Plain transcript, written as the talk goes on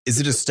Is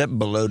it a step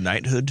below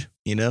knighthood?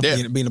 You know,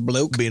 Yeah. Being a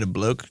bloke. being a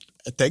bloke.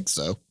 I think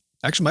so.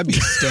 Actually, might be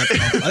a step.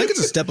 I think it's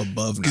a step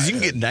above. Because you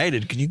can knighthood. get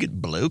knighted. Can you get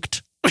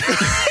bloked?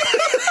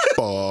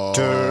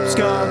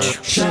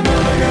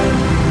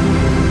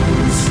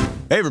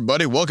 Hey,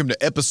 everybody. Welcome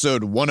to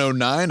episode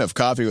 109 of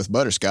Coffee with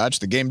Butterscotch,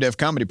 the game dev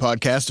comedy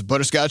podcast of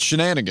Butterscotch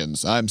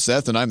Shenanigans. I'm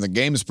Seth, and I'm the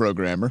games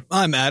programmer.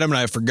 I'm Adam, and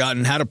I've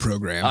forgotten how to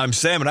program. I'm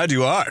Sam, and I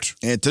do art.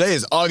 And today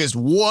is August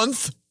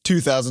 1st,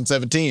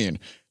 2017.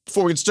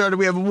 Before we get started,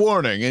 we have a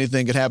warning.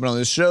 Anything could happen on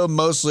this show.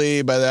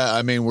 Mostly by that,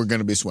 I mean we're going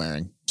to be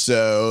swearing.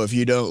 So if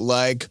you don't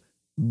like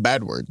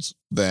bad words,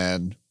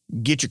 then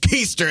get your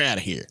keister out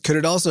of here. Could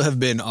it also have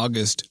been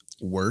August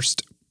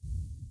worst?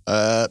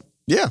 Yeah.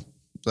 Does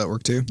that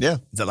work too? Yeah.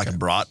 Is that like a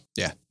brat?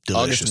 Yeah.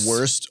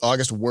 Delicious.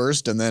 August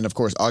worst, and then, of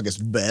course,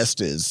 August best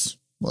is,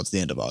 well, it's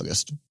the end of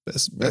August.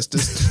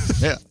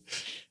 Bestest. Yeah.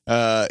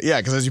 Yeah,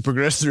 because as you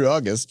progress through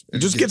August, it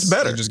just gets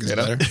better. It just gets you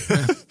know? better.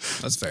 Yeah,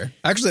 that's fair.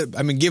 Actually,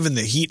 I mean, given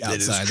the heat It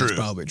is outside, true. that's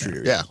probably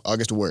true. Yeah,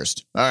 August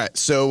worst. All right,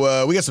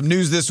 so we got some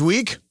news this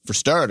week. For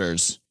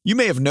starters, you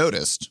may have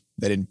noticed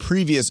that in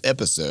previous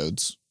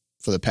episodes,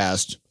 for the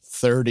past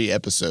 30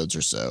 episodes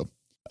or so,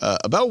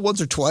 about once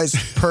or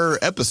twice per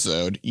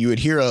episode, you would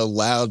hear a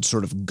loud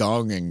sort of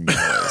gonging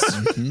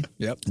noise.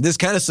 Yep. This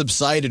kind of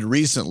subsided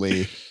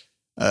recently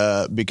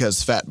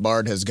because Fat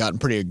Bard has gotten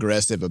pretty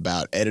aggressive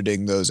about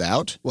editing those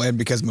out. Well, and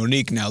because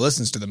Monique now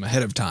listens to them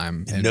ahead of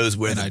time and knows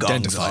where and the gongs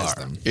identifies are.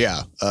 them.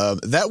 Yeah,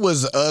 that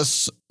was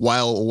us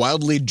while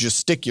wildly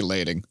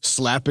gesticulating,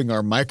 slapping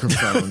our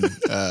microphone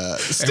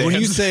stands. And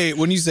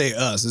when you say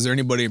us, is there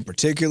anybody in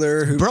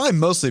particular who? Probably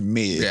mostly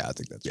me. Yeah, I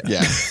think that's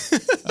Yeah.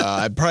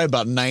 Probably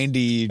about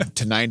 90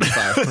 to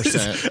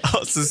 95%.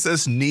 Oh, so it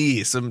says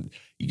knee.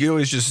 You can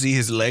always just see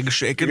his leg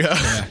shaking. Yeah.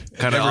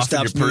 Kind of never off in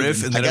your stops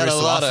periph. moving. And I then got every a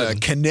so lot often,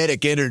 of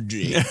kinetic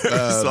energy. every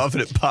so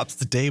often it pops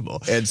the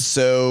table. And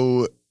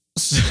so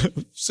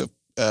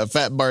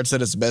Fat Bart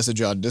sent us a message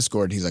on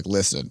Discord. He's like,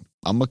 listen,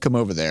 I'm going to come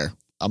over there.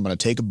 I'm going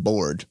to take a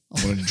board.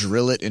 I'm going to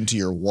drill it into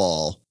your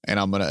wall, and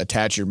I'm going to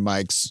attach your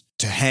mics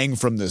to hang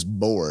from this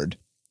board.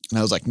 And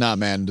I was like, nah,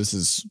 man,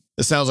 this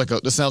sounds like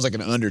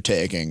an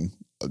undertaking.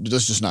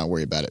 Let's just not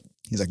worry about it.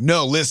 He's like,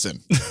 no, listen,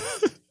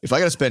 if I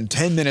got to spend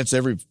 10 minutes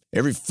every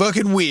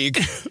fucking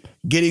week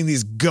getting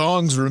these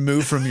gongs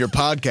removed from your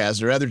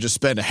podcast, I'd rather just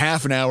spend a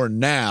half an hour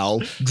now,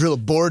 drill a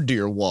board to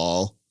your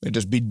wall, and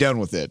just be done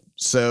with it.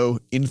 So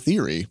in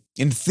theory,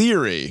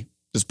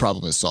 this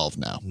problem is solved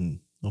now.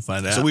 We'll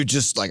find out. So we've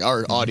just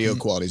our audio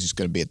quality is just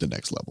going to be at the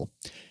next level.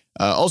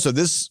 Also,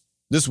 this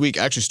week,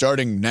 actually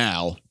starting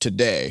now,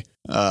 today,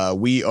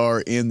 we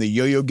are in the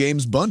Yo-Yo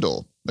Games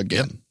bundle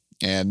again. Yep.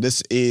 And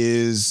this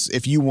is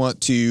if you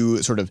want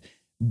to sort of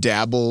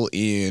dabble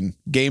in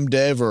game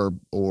dev or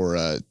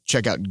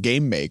check out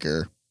Game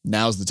Maker,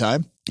 now's the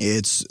time.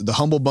 It's the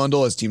Humble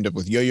Bundle has teamed up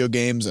with Yo-Yo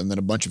Games and then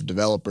a bunch of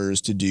developers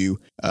to do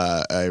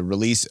a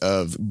release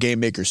of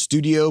Game Maker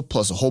Studio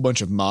plus a whole bunch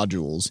of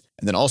modules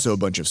and then also a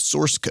bunch of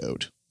source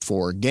code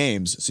for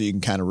games so you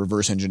can kind of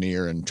reverse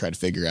engineer and try to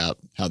figure out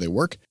how they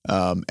work.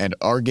 And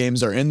our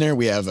games are in there.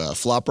 We have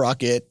Flop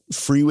Rocket,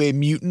 Freeway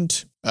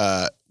Mutant,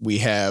 we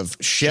have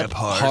Shep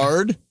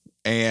Hard,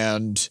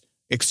 and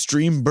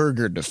Extreme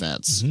Burger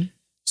Defense. Mm-hmm.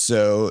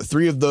 So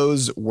 3 of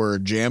those were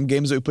jam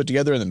games that we put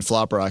together, and then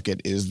Flop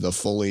Rocket is the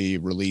fully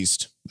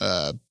released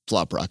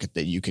Flop Rocket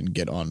that you can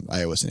get on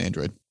iOS and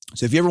Android.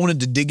 So if you ever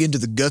wanted to dig into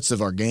the guts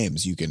of our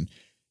games, you can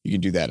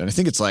do that. And I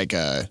think it's like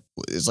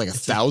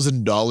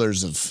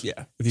 $1,000 of if you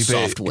pay,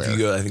 software. If you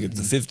go, I think it's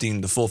the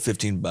full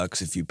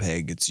 $15 if you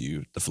pay gets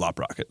you the Flop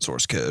Rocket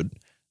source code,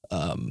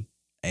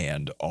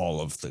 and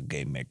all of the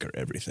Game Maker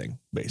everything.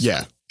 Basically,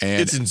 Yeah,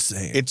 and it's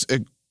insane.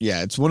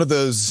 It's one of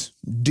those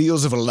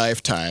deals of a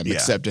lifetime. Yeah.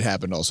 Except it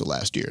happened also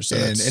last year. So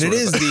And that's it sort of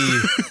is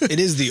it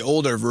is the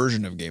older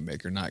version of Game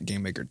Maker, not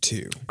Game Maker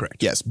 2.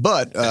 correct. yes,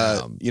 but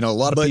a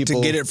lot of But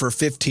people to get it for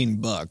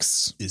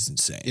 $15 Is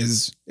insane.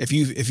 is if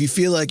you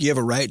feel like you have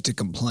a right to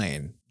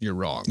complain, you're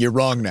wrong. You're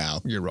wrong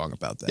now. You're wrong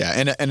about that.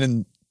 Yeah, and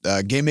then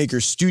Game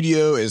Maker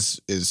Studio is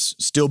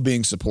still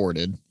being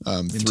supported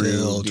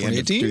through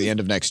the end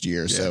of next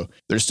year. Yeah. So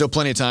there's still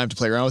plenty of time to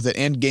play around with it.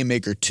 And Game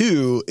Maker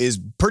 2 is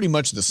pretty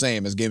much the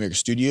same as Game Maker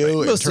Studio.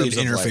 Right. Mostly an in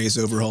terms of interface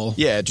overhaul.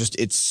 Yeah,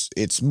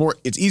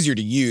 it's easier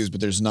to use,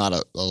 but there's not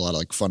a lot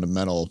of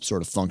fundamental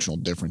sort of functional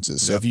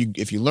differences. So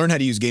if you learn how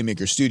to use Game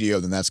Maker Studio,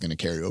 then that's going to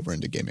carry over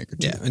into Game Maker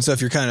 2. Yeah, and so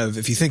if you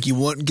think you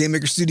want Game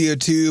Maker Studio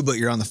 2, but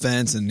you're on the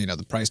fence and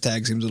the price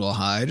tag seems a little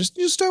high,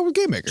 just start with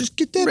Game Maker. Just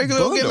get that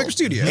regular old bundle. Game Maker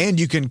Studio. And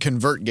you can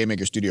convert Game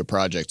Maker Studio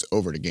projects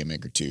over to Game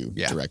Maker 2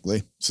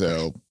 directly.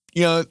 So,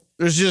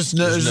 there's just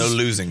no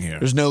losing here.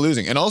 There's no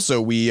losing. And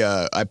also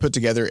I put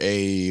together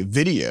a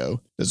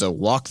video. There's a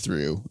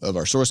walkthrough of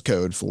our source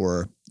code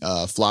for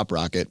Flop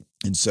Rocket.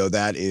 And so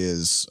that's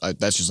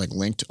just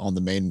linked on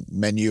the main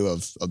menu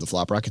of the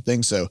Flop Rocket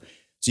thing. So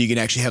you can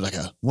actually have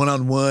a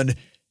one-on-one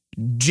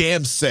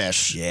jam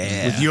sesh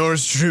with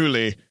yours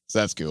truly. So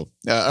that's cool.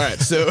 All right.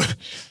 So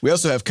we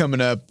also have coming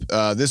up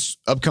this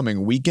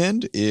upcoming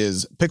weekend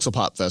is Pixel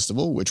Pop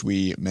Festival, which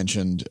we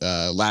mentioned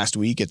last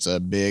week. It's a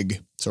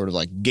big sort of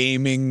like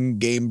game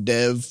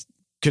dev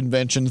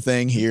convention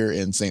thing here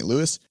in St.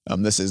 Louis.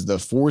 This is the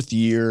 4th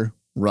year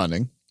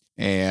running.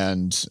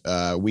 And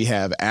we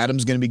have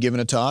Adam's going to be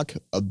giving a talk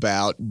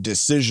about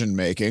decision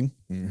making.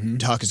 Mm-hmm.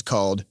 Talk is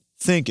called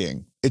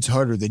Thinking. It's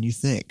harder than you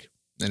think.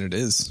 And it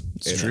is.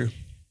 It's true.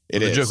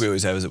 The joke we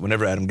always have is that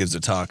whenever Adam gives a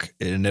talk,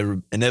 it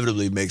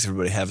inevitably makes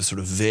everybody have a sort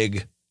of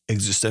vague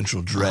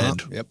existential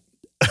dread. Yep.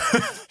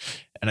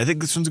 And I think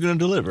this one's going to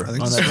deliver. I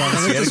think on this that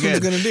one's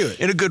going to do it.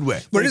 in a good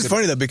way. But it is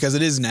funny though, because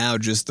it is now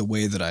just the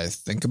way that I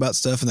think about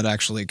stuff, and that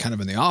actually kind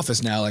of in the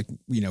office now, like,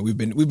 you know, we've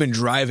been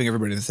driving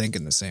everybody to think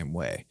in the same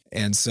way.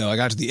 And so I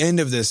got to the end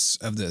of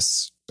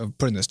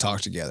putting this talk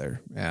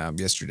together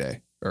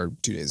yesterday or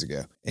 2 days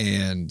ago.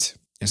 And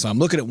so I'm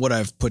looking at what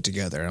I've put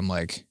together and I'm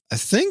like, I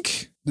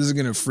think this is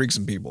going to freak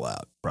some people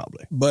out.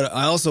 Probably. But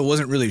I also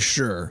wasn't really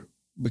sure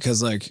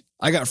because like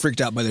I got freaked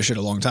out by this shit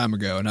a long time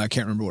ago and I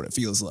can't remember what it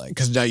feels like.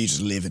 Because now you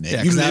just live in it.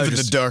 Yeah, you 'cause now live I in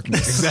just- the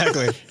darkness.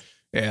 Exactly.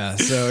 Yeah.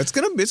 So it's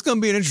gonna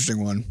be an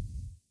interesting one.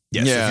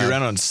 Yeah, so Yeah. if you're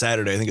around on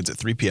Saturday, I think it's at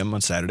 3 p.m.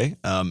 on Saturday.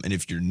 And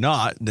if you're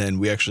not, then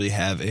we actually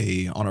have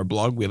on our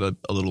blog, we have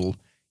a little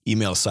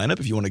email sign up.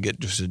 If you want to get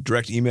just a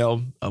direct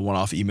email, a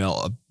one-off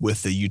email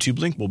with the YouTube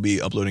link, we'll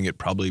be uploading it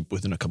probably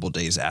within a couple of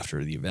days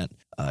after the event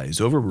is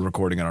over. We're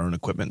recording on our own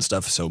equipment and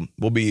stuff. So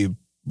we'll be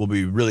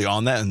really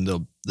on that, and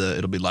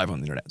it'll be live on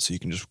the internet. So you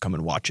can just come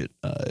and watch it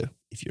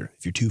if you're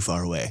too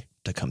far away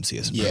to come see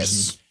us in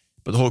person.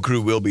 But the whole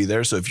crew will be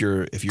there. So if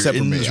you're Except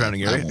in for me, the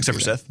surrounding I area, won't except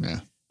be for there. Seth,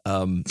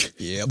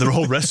 Yeah. the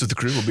whole rest of the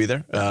crew will be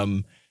there.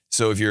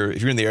 So if you're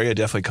in the area,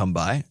 definitely come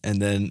by.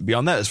 And then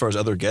beyond that, as far as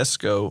other guests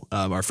go,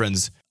 our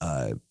friends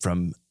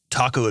from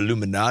Taco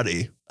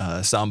Illuminati,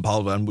 Sam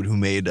Palvan, who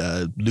made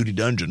Looty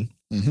Dungeon,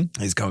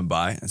 he's coming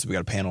by. And so we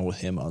got a panel with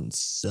him on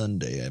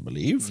Sunday, I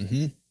believe.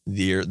 Mm-hmm.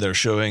 They're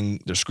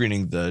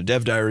screening the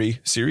Dev Diary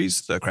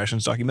series, the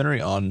Crashlands documentary,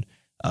 on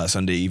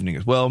Sunday evening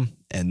as well.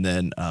 And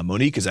then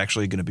Monique is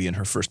actually going to be in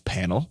her first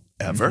panel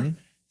ever. Mhm.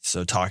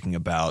 So talking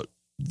about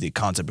the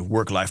concept of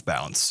work-life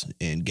balance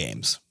in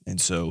games. And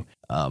so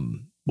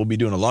we'll be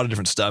doing a lot of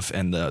different stuff.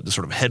 And the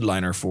sort of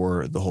headliner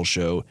for the whole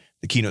show,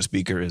 the keynote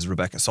speaker, is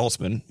Rebecca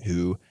Saltzman,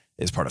 who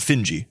is part of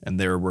Finji, and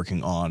they're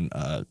working on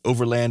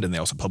Overland, and they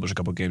also publish a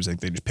couple of games. I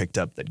think they just picked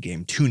up that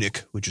game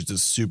Tunic, which is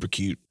this super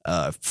cute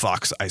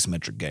fox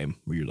isometric game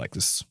where you're like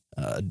this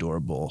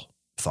adorable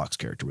fox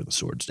character with a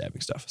sword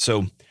stabbing stuff.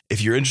 So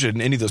if you're interested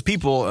in any of those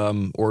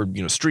people, or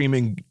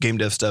streaming, game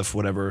dev stuff,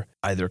 whatever,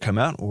 either come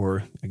out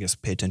or I guess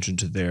pay attention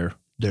to their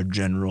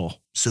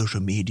general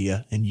social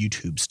media and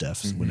YouTube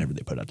stuff whenever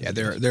they put out. Yeah,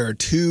 there are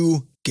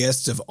 2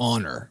 guests of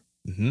honor.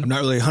 Mm-hmm. I'm not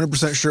really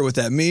 100% sure what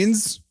that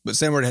means, but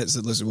Sam already has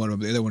listed one of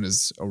them. The other one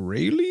is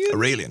Aurelian?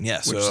 Aurelian,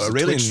 yeah. So Which is a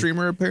Aurelian Twitch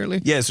streamer,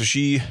 apparently. Yeah, so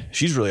she's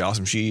really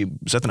awesome.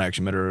 Seth and I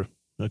actually met her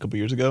a couple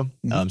years ago.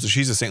 Mm-hmm. So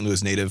she's a St.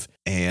 Louis native,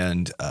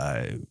 and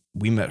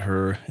we met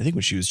her, I think,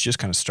 when she was just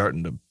kind of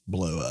starting to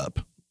blow up.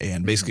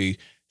 And basically,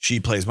 she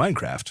plays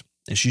Minecraft,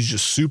 and she's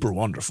just super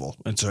wonderful.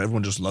 And so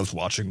everyone just loves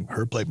watching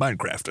her play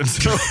Minecraft. And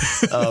so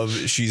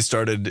she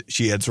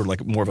had sort of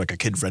like more of like a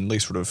kid-friendly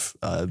sort of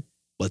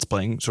Let's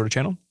Playing sort of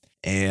channel,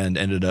 and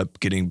ended up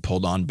getting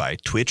pulled on by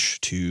Twitch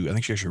to, I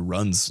think she actually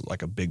runs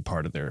like a big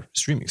part of their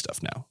streaming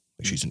stuff now.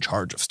 Like she's in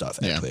charge of stuff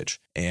at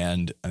Twitch.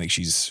 And I think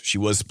she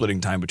was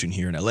splitting time between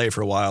here and LA for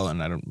a while,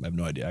 and I have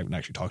no idea. I haven't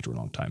actually talked to her in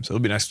a long time. So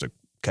it'll be nice to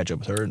catch up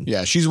with her. And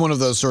Yeah, she's one of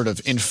those sort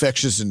of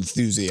infectious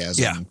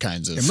enthusiasm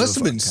kinds of. It must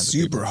have been kinds of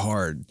super people.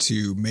 hard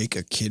to make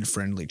a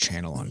kid-friendly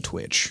channel on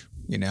Twitch.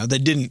 They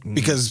didn't,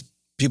 because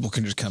people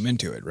can just come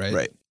into it, right?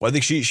 Right. Well, I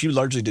think she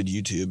largely did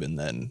YouTube and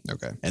then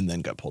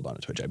got pulled on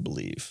to Twitch, I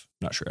believe.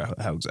 Not sure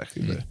how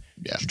exactly the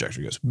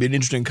trajectory goes. Be an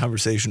interesting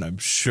conversation, I'm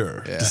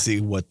sure, to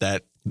see what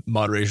that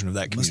moderation of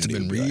that Must have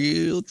community been would be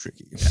like. real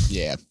tricky.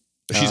 Yeah.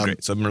 But she's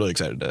great. So I'm really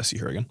excited to see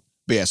her again.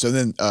 But yeah, so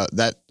then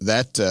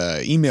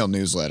that email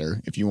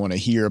newsletter, if you want to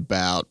hear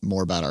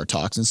more about our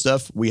talks and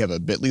stuff, we have a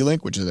bit.ly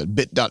link, which is at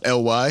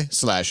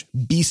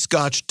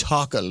bit.ly/bscotch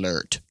talk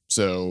alert.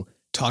 So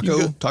Taco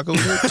alert?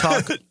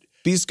 talk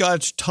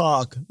bscotch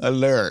talk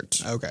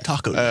alert. Okay.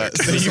 Taco. So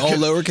It's you all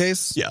can-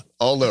 lowercase? yeah.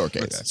 all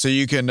lowercase. Okay. So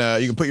you can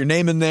put your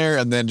name in there,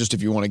 and then just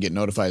if you want to get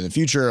notified in the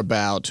future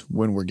about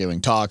when we're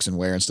giving talks and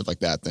where and stuff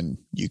like that, then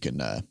you can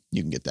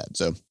get that.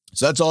 So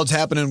that's all that's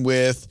happening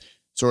with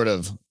sort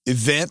of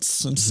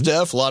events and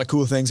stuff. A lot of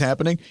cool things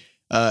happening.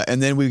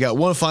 And then we've got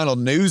one final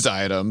news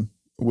item,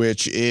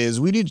 which is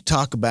we need to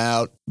talk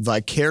about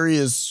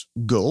Vicarious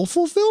goal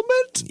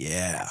fulfillment.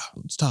 Yeah.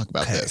 Let's talk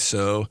about Okay, this.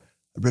 so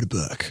I read a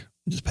book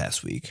this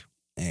past week,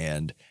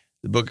 and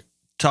the book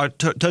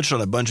touched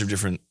on a bunch of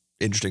different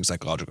interesting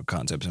psychological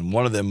concepts, and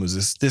one of them was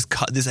this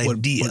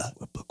idea.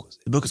 What book was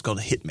it? The book is called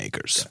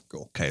Hitmakers. Yeah,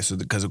 cool. Okay, so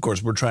because of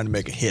course we're trying to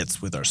make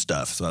hits with our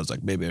stuff, so I was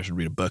like, maybe I should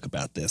read a book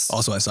about this.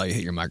 Also, I saw you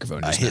hit your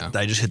microphone just now.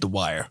 I just hit the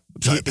wire.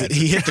 I'm sorry, Patrick.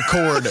 He hit the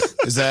cord.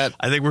 Is that?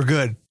 I think we're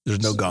good.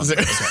 There's no gong. Is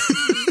there-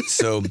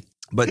 So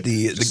But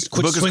the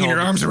Quit book is swinging called,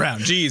 your arms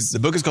around. Jeez. The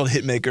book is called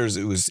Hitmakers.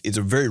 It's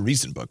a very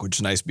recent book, which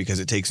is nice because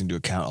it takes into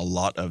account a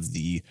lot of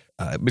the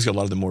basically a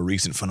lot of the more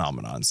recent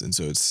phenomenons. And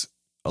so it's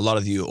a lot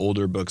of the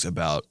older books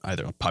about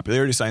either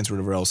popularity science or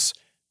whatever else.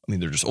 I mean,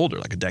 they're just older,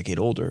 like a decade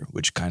older,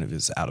 which kind of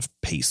is out of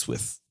pace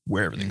with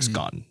where everything's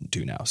gone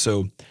to now.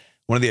 So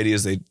one of the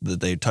ideas that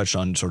they touched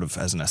on sort of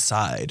as an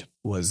aside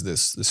was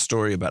this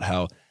story about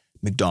how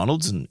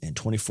McDonald's in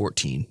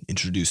 2014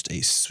 introduced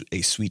a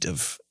suite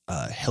of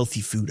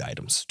healthy food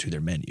items to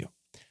their menu.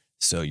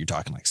 So you're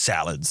talking like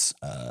salads.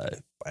 I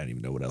don't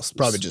even know what else.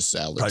 Probably just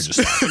salads. Probably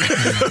just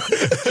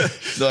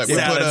salads. Like,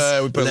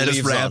 we put lettuce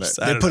leaves wraps.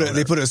 on it.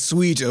 They put a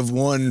suite of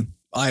one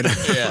item.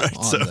 Right.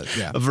 on So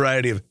the, a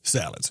variety of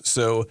salads.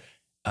 So,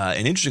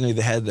 and interestingly,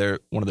 they had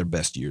one of their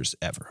best years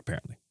ever,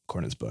 apparently,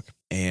 according to this book.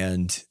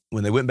 And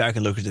when they went back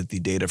and looked at the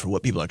data for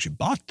what people actually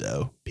bought,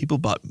 though, people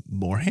bought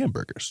more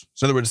hamburgers.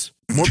 So in other words,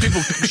 more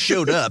people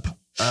showed up,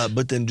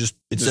 but then just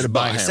instead of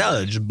buying a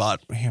salad, just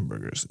bought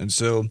hamburgers. And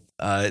so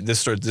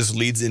this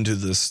leads into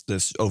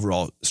this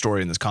overall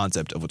story and this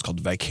concept of what's called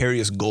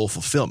vicarious goal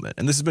fulfillment.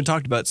 And this has been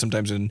talked about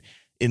sometimes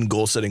in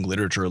goal setting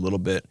literature a little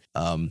bit.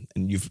 And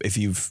if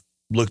you've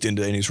looked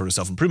into any sort of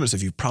self-improvement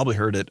stuff, you've probably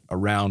heard it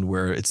around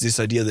where it's this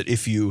idea that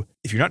if you're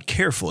not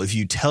careful, if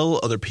you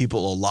tell other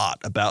people a lot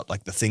about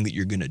like the thing that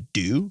you're going to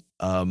do,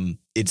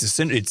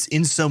 it's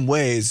in some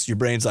ways your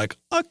brain's like,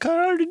 I kind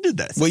of already did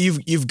that. Well,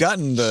 you've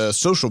gotten the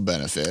social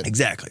benefit.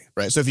 Exactly.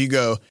 Right. So if you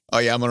go, oh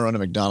yeah, I'm going to run to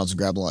McDonald's and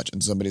grab lunch,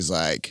 and somebody's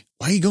like,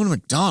 why are you going to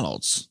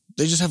McDonald's?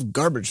 They just have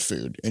garbage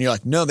food. And you're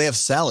like, no, they have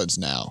salads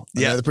now.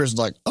 And the other person's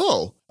like,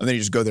 oh. And then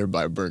you just go there and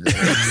buy a burger.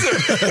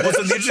 Well,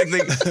 so the interesting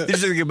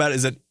thing about it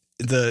is that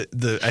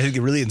I think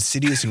the really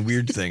insidious and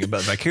weird thing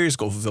about vicarious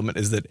goal fulfillment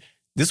is that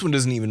this one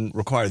doesn't even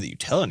require that you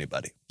tell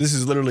anybody. This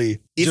is literally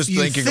Just if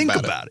you thinking think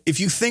about it. If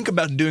you think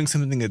about doing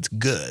something that's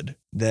good,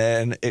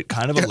 then it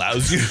kind of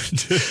allows you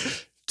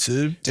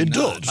to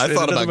indulge. I in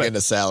thought another about way. getting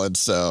a salad,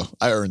 so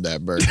I earned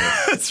that burger.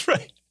 That's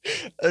right.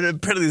 And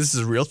apparently this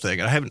is a real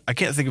thing. And I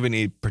can't think of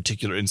any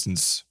particular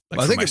instance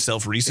for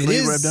myself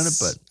recently where I've done it,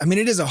 but I mean,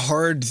 it is a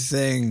hard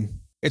thing.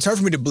 It's hard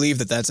for me to believe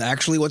that that's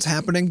actually what's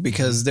happening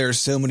because there are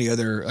so many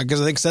other, because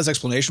I think Seth's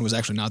explanation was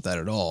actually not that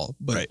at all,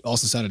 but it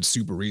also sounded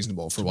super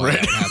reasonable for why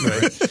that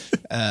would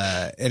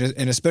happen. Right?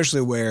 And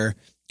especially where,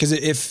 because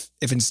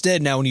if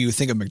instead now when you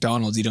think of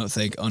McDonald's, you don't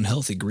think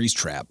unhealthy grease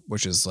trap,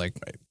 which is like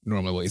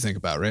normally what you think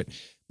about, right?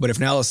 But if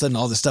now all of a sudden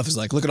all this stuff is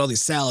like, look at all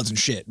these salads and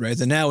shit, right?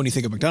 Then now when you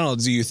think of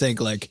McDonald's, you think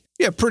like,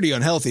 yeah, pretty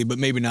unhealthy, but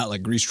maybe not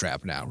like grease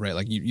trap now, right?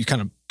 Like you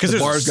kind of, because the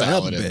bar's gone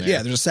up a bit.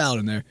 Yeah, there's a salad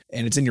in there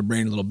and it's in your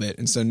brain a little bit.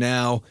 And so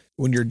now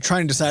when you're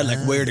trying to decide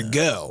like where to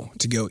go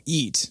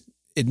eat,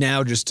 it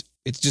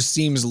just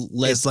seems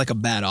less like a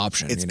bad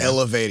option. It's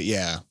elevated.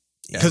 Yeah.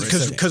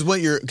 Because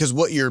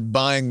what you're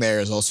buying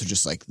there is also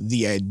just like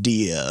the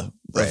idea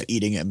of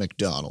eating at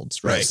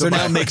McDonald's, right? So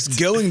now it makes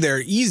going there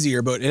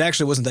easier, but it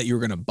actually wasn't that you were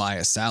going to buy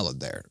a salad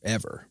there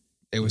ever.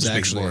 It was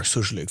actually more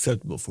socially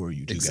acceptable for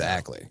you to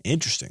exactly go.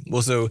 Interesting.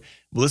 Well,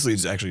 this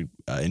leads actually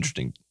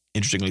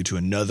interestingly to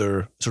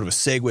another sort of a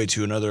segue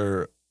to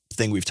another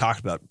thing we've talked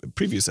about in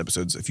previous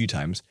episodes a few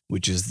times,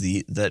 which is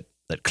that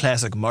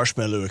classic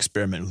marshmallow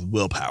experiment with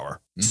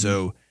willpower. Mm-hmm.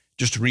 So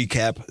just to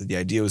recap, the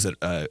idea was that,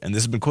 and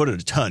this has been quoted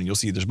a ton, you'll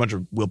see there's a bunch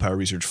of willpower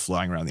research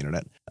flying around the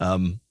internet.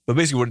 But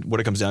basically what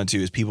it comes down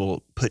to is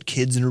people put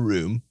kids in a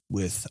room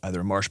with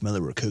either a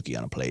marshmallow or a cookie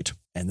on a plate.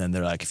 And then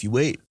they're like, if you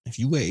wait,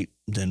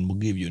 then we'll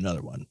give you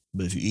another one.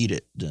 But if you eat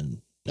it,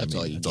 then that's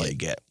all you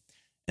get.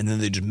 And then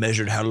they just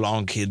measured how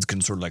long kids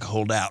can sort of like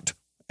hold out.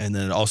 And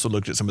then also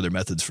looked at some of their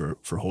methods for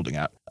holding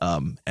out.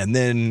 And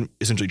then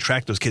essentially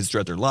tracked those kids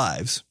throughout their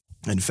lives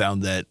and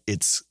found that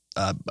it's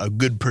a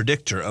good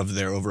predictor of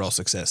their overall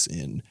success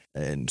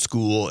in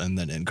school and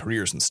then in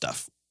careers and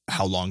stuff,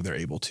 how long they're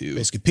able to.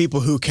 Basically,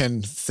 people who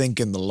can think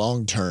in the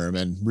long term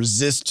and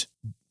resist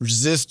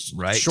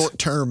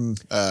short-term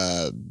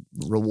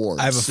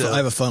rewards. I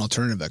have a fun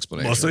alternative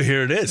explanation. Well, so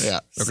here it is. Yeah.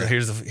 Okay.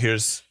 So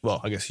here's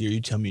I guess you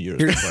tell me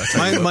yours.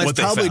 Mine's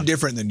probably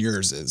different than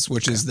yours is,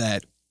 which is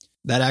that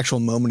actual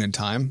moment in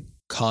time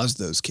caused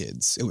those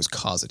kids. It was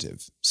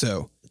causative.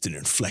 So it's an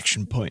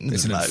inflection point.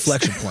 It's an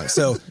inflection point.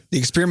 So the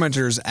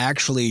experimenters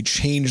actually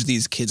changed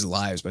these kids'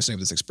 lives by setting up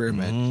this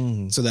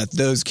experiment so that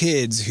those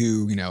kids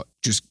who,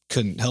 just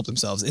couldn't help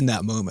themselves in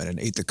that moment and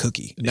ate the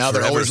cookie. Now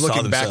they're always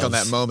looking back on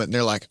that moment and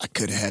they're like, I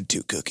could have had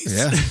 2 cookies.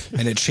 Yeah.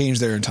 And it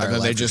changed their entire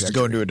life. They just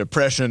go into a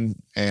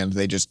depression and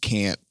they just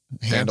can't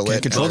handle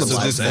it. Control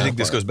themselves. I think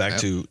this goes back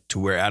to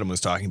where Adam was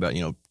talking about,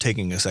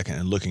 taking a second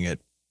and looking at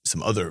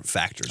some other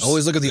factors.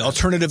 Always look at the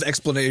alternative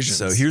explanations.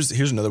 So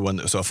here's another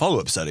one. So a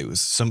follow-up study was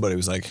somebody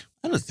was like,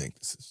 I don't think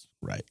this is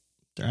right.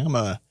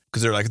 Because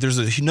they're like, there's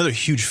another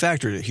huge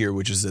factor here,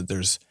 which is that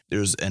there's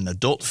an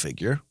adult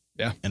figure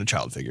and a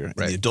child figure. And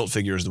the adult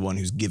figure is the one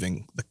who's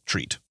giving the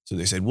treat. So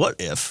they said, what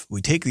if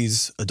we take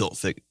these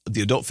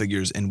the adult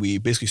figures and we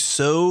basically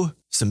sow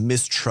some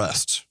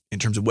mistrust in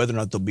terms of whether or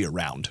not they'll be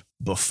around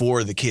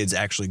before the kids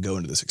actually go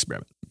into this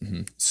experiment.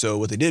 Mm-hmm. So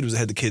what they did was they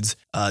had the kids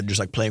just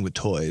like playing with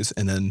toys,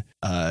 and then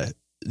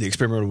the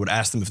experimenter would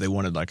ask them if they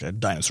wanted like a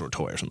dinosaur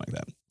toy or something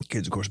like that.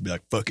 Kids, of course, would be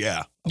like, fuck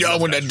yeah. I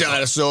want that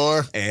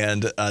dinosaur.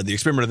 And the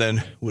experimenter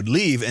then would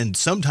leave and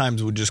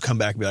sometimes would just come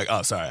back and be like,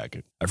 oh, sorry,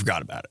 I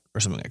forgot about it or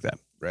something like that.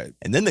 Right.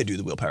 And then they do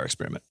the willpower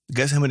experiment.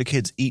 Guess how many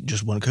kids eat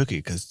just one cookie?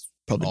 Because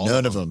Probably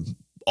none of them.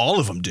 all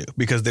of them do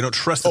because they don't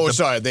trust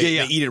that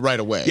They eat it right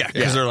away. Yeah,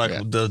 because they're like,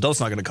 well, the adult's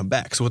not going to come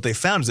back. So what they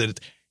found is that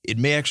it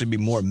may actually be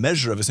more a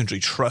measure of essentially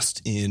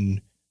trust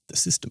in the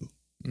system,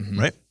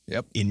 right?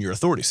 Yep. In your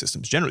authority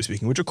systems, generally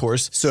speaking, which of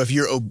course. So if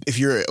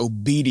you're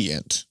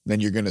obedient, then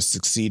you're going to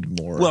succeed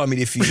more. Well, I mean,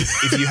 if you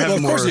have Well,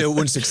 of more, course,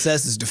 when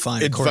success is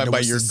defined it's according defined to by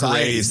what your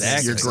society's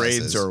grades,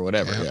 success is. or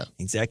whatever. Yeah.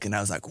 exactly. And I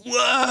was like,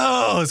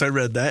 whoa! So I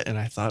read that and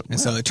I thought, And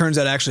so it turns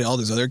out actually all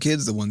those other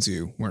kids, the ones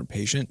who weren't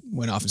patient,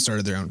 went off and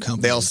started their own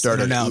companies. They all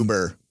started now,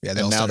 Uber. Yeah,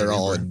 and now they're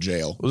all in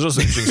jail. Well, there's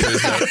also interesting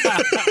stories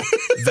that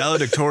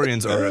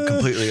valedictorians are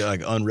completely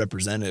like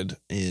unrepresented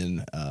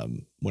in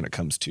when it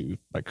comes to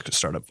like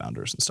startup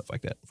founders and stuff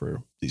like that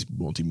for these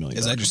multi-million.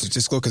 Is that just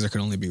statistical because there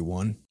can only be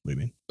one? What do you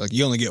mean? Like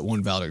you only get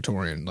one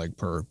valedictorian like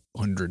per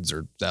hundreds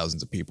or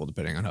thousands of people,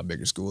 depending on how big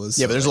your school is.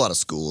 Yeah, So, but there's like, a lot of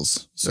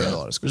schools. So there's a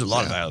lot of schools. There's a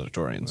lot yeah. of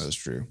valedictorians. That's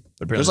true.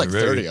 But there's like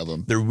apparently 30 of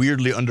them. They're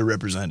weirdly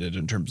underrepresented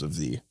in terms of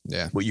the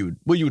Yeah. what you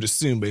would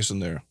assume based on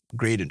their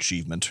grade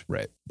achievement.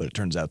 Right. But it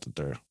turns out that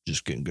they're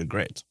just getting good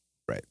grades.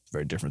 Right.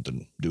 Very different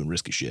than doing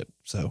risky shit.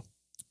 So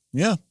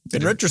Yeah. In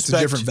It's a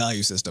retrospect, different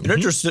value system. in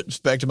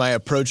retrospect, my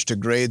approach to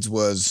grades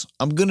was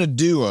I'm going to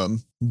do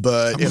them,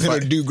 but I'm if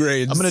going to do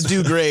grades. I'm going to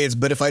do grades,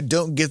 but if I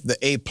don't get the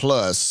A+,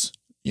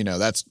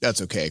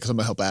 that's okay because I'm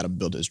going to help Adam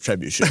build his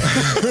trebuchet.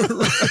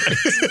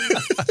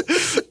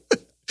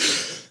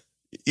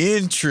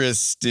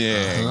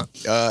 Interesting.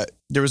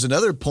 There was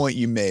another point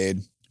you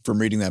made from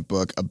reading that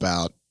book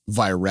about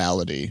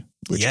virality,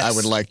 which Yes. I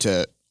would like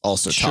to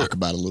also Sure. talk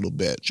about a little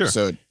bit. Sure.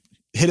 So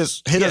hit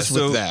us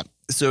with that.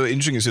 So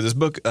interesting. So this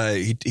book,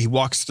 he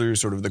walks through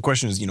sort of the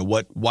question is,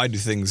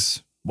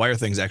 why are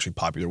things actually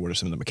popular? What are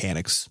some of the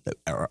mechanics that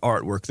are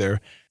at work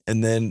there?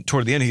 And then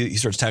toward the end, he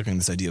starts tackling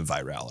this idea of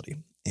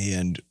virality.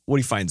 And what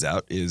he finds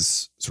out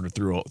is sort of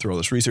through all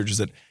this research is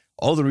that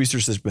all the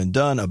research that's been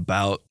done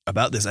about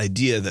this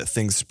idea that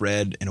things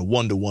spread in a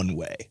one-to-one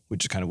way,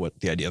 which is kind of what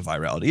the idea of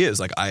virality is.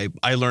 Like I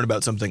learn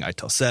about something, I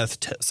tell Seth,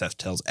 Seth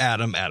tells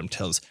Adam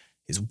tells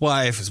his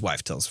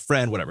wife tells a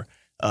friend, whatever.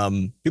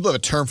 People have a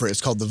term for it.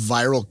 It's called the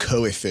viral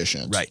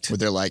coefficient. Right. Where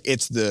they're like,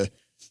 it's the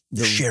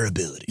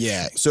shareability.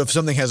 Yeah. So if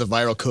something has a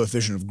viral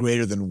coefficient of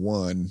greater than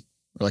 1,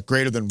 or like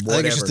greater than I whatever.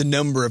 think it's just the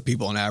number of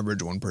people on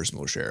average one person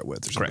will share it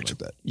with or something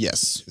Correct. like that.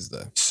 Yes. Is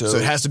the So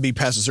it has to be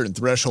past a certain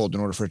threshold in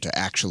order for it to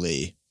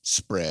actually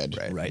spread.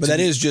 Right. But that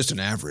is just an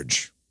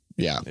average.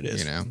 Yeah. It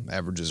is.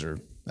 Averages are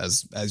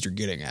as you're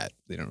getting at,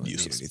 they don't really mean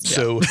useless. anything.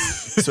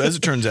 So as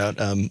it turns out,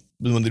 when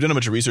they've done a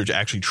bunch of research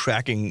actually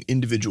tracking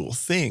individual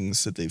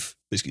things that they've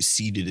basically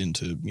seeded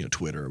into,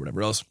 Twitter or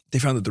whatever else, they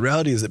found that the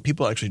reality is that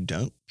people actually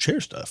don't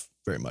share stuff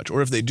very much.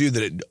 Or if they do,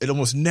 that it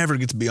almost never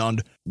gets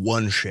beyond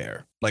one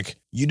share. Like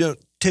you don't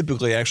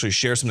typically actually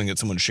share something that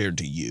someone shared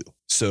to you.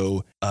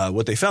 So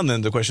what they found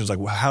then, the question is like,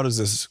 well,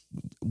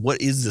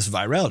 what is this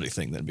virality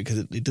thing then? Because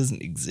it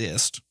doesn't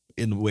exist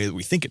in the way that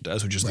we think it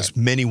does, which is this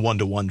many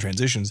one-to-one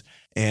transitions.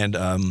 And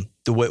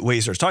the way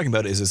he starts talking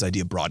about it is this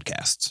idea of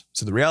broadcasts.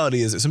 So the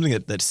reality is that something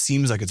that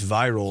seems like it's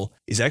viral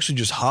is actually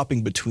just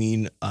hopping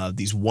between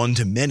these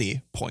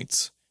one-to-many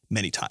points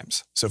many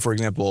times. So for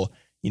example,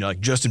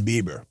 like Justin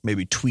Bieber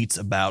maybe tweets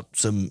about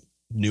some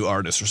new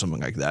artist or something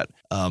like that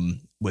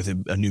with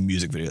a new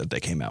music video that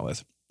they came out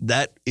with.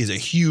 That is a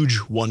huge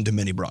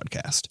one-to-many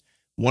broadcast.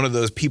 One of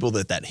those people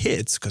that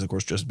hits, because of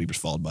course Justin Bieber's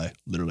followed by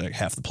literally like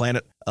half the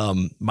planet,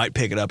 might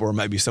pick it up, or it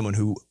might be someone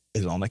who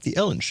is on like the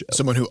Ellen show,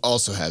 Someone who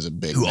also has a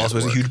big also has a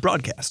network. huge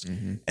broadcast,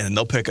 and then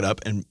they'll pick it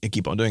up and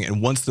keep on doing it.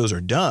 And once those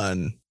are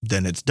done,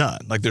 then it's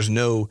done. Like there's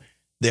the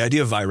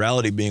idea of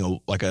virality being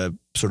like a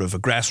sort of a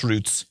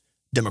grassroots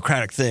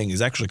democratic thing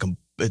is actually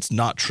it's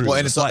not true. Well,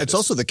 and it's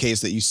also the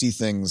case that you see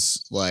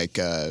things like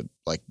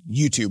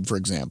YouTube, for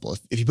example.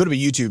 If you put up a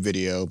YouTube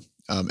video,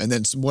 and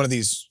then one of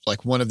these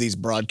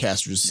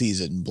broadcasters sees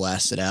it and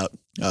blasts it out,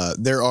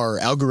 there are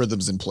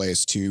algorithms in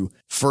place to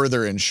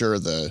further ensure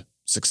the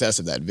success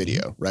of that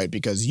video, right?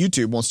 Because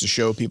YouTube wants to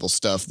show people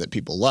stuff that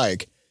people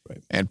like,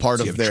 Right. and part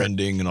So you of have their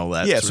trending and all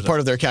that. yeah, sort it's of part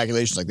of their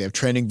calculations. Like they have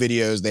trending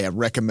videos, they have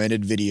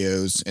recommended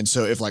videos, and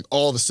so if like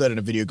all of a sudden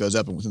a video goes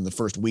up and within the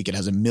first week it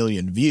has 1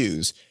 million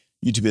views,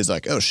 YouTube is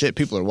like, oh shit,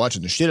 people are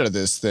watching the shit out of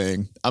this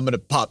thing. I'm going to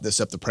pop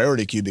this up the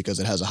priority queue because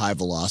it has a high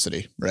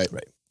velocity, right?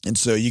 Right. And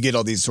so you get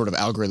all these sort of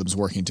algorithms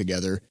working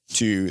together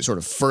to sort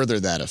of further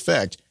that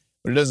effect.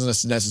 But it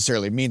doesn't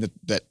necessarily mean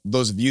that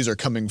those views are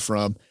coming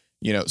from,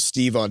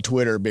 Steve on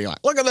Twitter being like,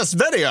 look at this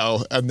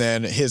video. And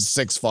then his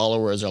 6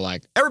 followers are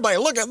like, everybody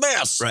look at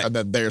this. Right. And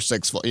then their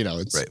 6,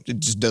 it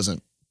just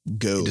doesn't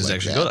go It doesn't like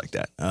actually that. go like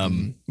that.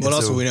 Well,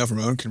 also we know from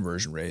our own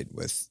conversion rate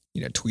with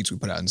tweets we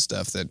put out and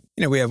stuff that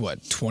we have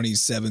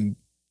 27,000,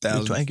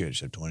 I think you just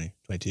have 20,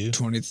 22.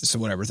 20, so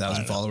whatever,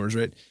 1,000 followers,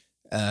 right?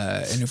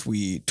 And if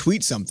we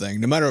tweet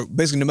something, no matter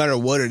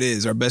what it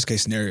is, our best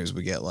case scenario is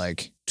we get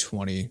like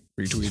 20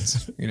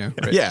 retweets,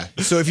 right? Yeah.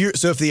 So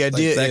if the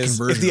idea that is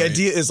conversion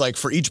rate. like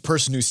for each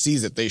person who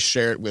sees it, they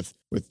share it with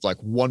like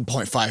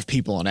 1.5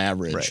 people on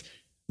average. Right.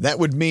 That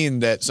would mean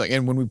that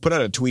and when we put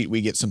out a tweet,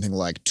 we get something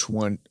like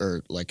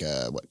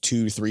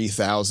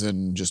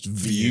 2,000-3,000 just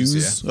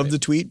views of the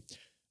tweet.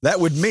 That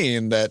would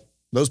mean that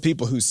those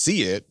people who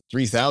see it,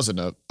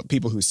 3,000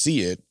 people who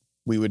see it,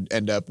 we would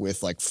end up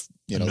with like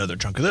another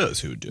chunk of those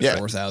who would do it,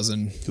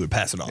 4,000 who would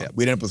pass it on. Yeah,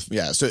 we'd end up with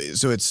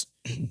So it's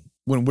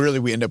when really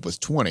we end up with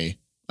 20.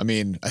 I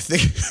mean, I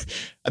think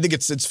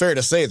it's fair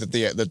to say that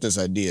this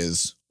idea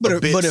is.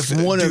 But if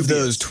one dubious. of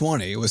those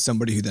 20 was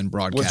somebody who then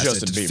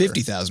broadcast it to Bieber.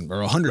 50,000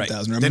 or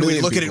 100,000, Then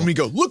we look at it and we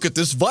go, look at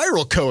this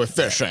viral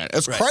coefficient.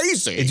 It's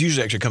crazy. It's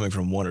usually actually coming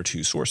from one or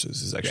two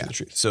sources is actually the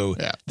truth. So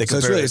they So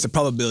compare it's the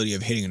probability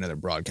of hitting another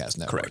broadcast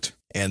network. Correct.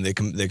 And they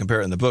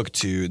compare it in the book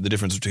to the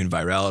difference between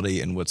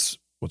virality and what's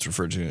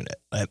referred to in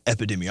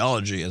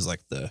epidemiology as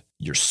like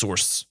your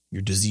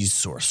disease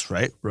source,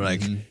 right? Where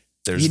like you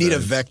need a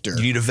vector.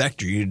 You need a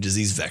vector. You need a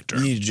disease vector.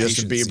 You need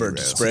Justin Bieber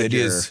to spread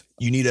your.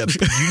 You need a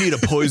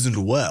poisoned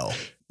well.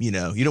 You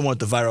don't want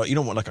the viral. You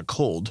don't want like a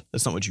cold.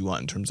 That's not what you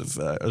want in terms of.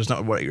 That's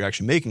not what you're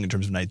actually making in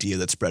terms of an idea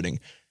that's spreading.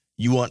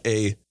 You want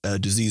a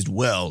diseased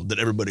well that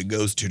everybody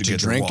goes to get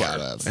drink water, out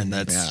of, and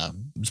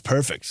it's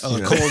perfect.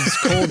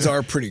 Colds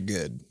are pretty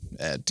good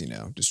at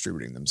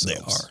distributing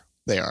themselves.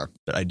 They are.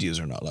 But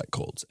ideas are not like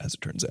colds, as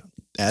it turns out.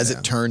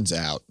 It turns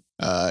out.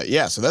 So I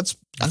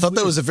thought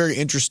that was a very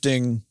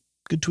interesting.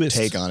 Good twist.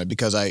 Take on it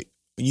because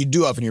you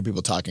do often hear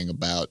people talking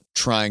about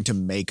trying to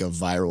make a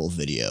viral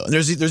video. And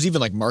there's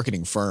even like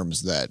marketing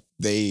firms that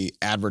they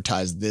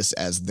advertise this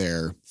as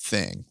their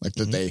thing. Like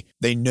that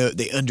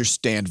they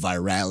understand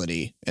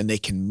virality and they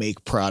can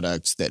make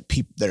products that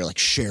are like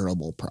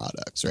shareable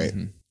products, right?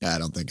 Mm-hmm. I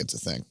don't think it's a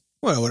thing.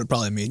 Well, what it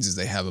probably means is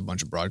they have a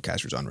bunch of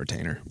broadcasters on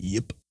retainer.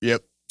 Yep.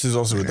 This is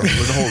also with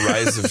the whole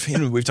rise of,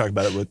 we've talked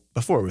about it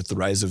before with the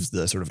rise of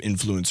the sort of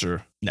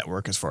influencer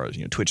network as far as,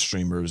 Twitch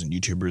streamers and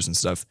YouTubers and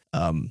stuff.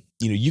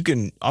 You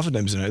can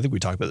oftentimes, and I think we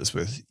talked about this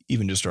with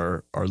even just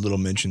our little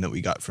mention that we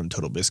got from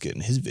Total Biscuit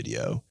in his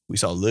video, we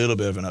saw a little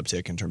bit of an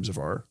uptick in terms of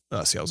our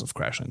sales of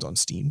Crashlands on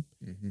Steam.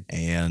 Mm-hmm.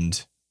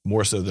 And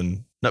more so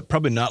than,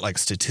 probably not like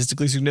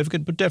statistically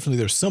significant, but definitely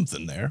there's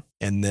something there.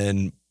 And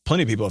then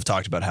plenty of people have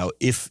talked about how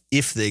if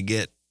they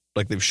get,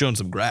 like they've shown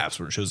some graphs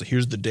where it shows that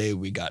here's the day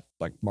we got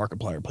like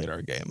Markiplier played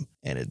our game,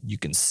 and you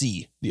can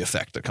see the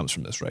effect that comes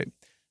from this, right?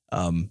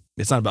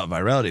 It's not about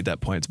virality at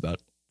that point; it's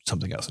about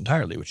something else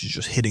entirely, which is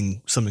just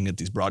hitting something that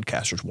these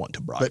broadcasters want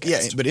to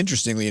broadcast. But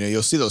interestingly,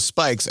 you'll see those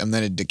spikes, and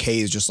then it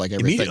decays just like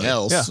everything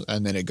else,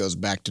 and then it goes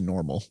back to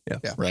normal. Yeah.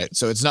 Right.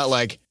 So it's not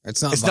like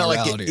it's not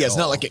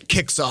like it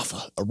kicks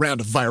off a round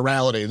of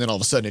virality, and then all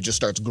of a sudden it just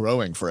starts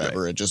growing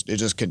forever. Right. It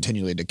just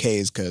continually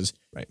decays because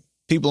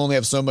people only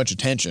have so much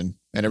attention.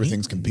 And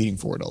everything's competing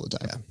for it all the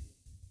time.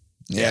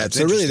 Yeah.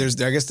 So really, there's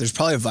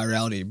probably a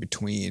virality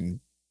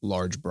between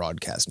large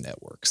broadcast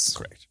networks.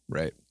 Correct.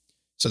 Right.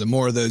 So the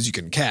more of those you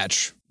can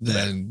catch,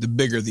 then the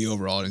bigger the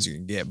overall audience you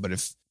can get. But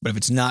if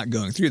it's not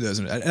going through those,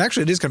 and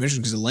actually it is kind of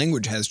interesting because the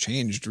language has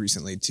changed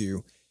recently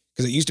too.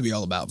 Because it used to be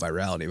all about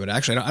virality, but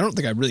actually I don't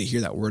think I really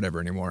hear that word ever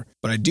anymore.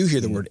 But I do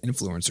hear the word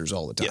influencers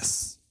all the time.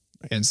 Yes.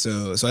 And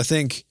so I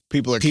think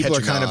people are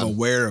kind of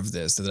aware of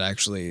this, that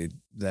actually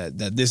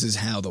that this is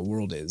how the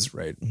world is,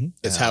 right? Mm-hmm.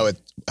 It's how it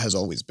has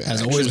always been.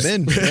 Always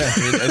been. Yeah.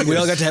 I mean, we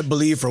all got to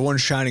believe for one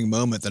shining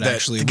moment that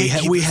actually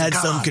we had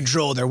some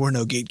control. There were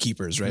no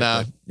gatekeepers, right?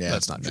 No,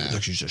 that's not true. There's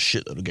actually just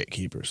shitload of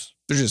gatekeepers.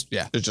 There's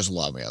just a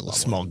lot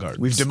small gardens.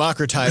 We've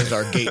democratized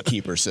our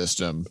gatekeeper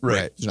system.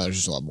 Right. There's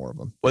just a lot more of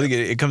them. Well, I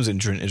think it comes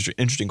into an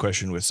interesting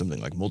question with something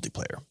like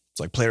multiplayer. It's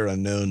like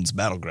PlayerUnknown's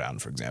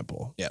Battleground, for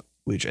example. Yeah.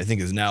 Which I think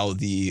is now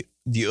the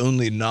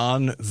only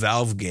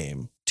non-Valve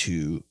game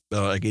to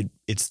I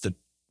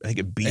think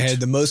it beat. It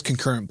had the most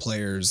concurrent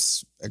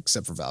players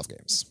except for Valve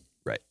games.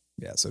 Right.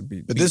 Yeah. So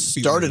but this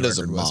started as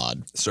a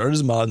mod. Started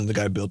as a mod, and the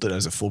guy built it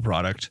as a full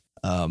product.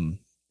 And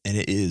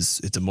it's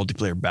a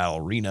multiplayer battle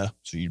arena.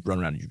 So you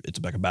run around. It's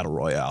like a battle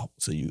royale.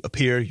 So you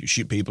appear, you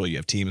shoot people, you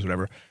have teams,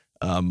 whatever.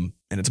 And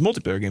it's a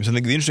multiplayer game. So I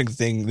think the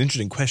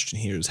interesting question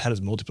here is how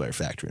does multiplayer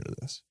factor into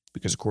this?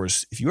 Because of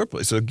course, if you are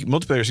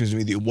multiplayer seems to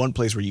be the one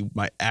place where you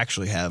might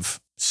actually have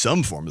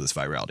some form of this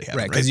virality happen,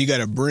 right? Because you got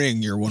to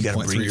bring your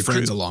 1.3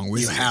 friends along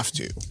with you. You have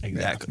to.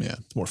 Exactly. Yeah.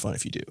 It's more fun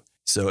if you do.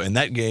 So in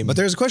that game, but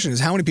there's a question: is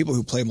how many people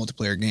who play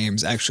multiplayer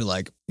games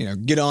actually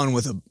get on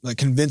with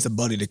convince a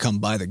buddy to come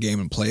buy the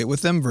game and play it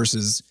with them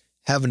versus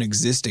have an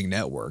existing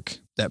network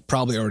that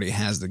probably already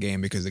has the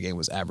game because the game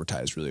was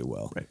advertised really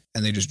well, right?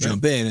 And they just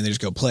jump in and they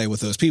just go play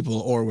with those people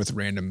or with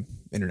random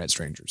internet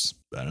strangers.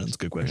 I don't know. That's a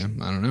good question.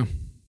 Yeah, I don't know.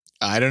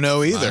 I don't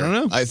know either. I don't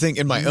know. I think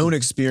in my own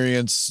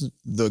experience,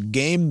 there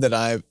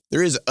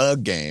is a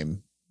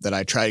game that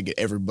I try to get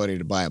everybody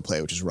to buy and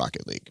play, which is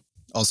Rocket League.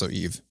 Also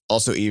Eve,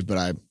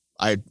 but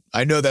I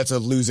know that's a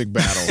losing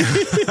battle.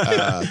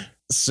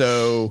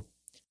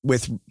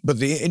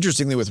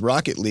 Interestingly with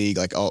Rocket League,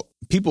 like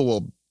people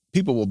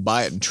will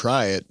buy it and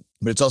try it,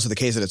 But it's also the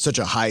case that it's such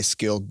a high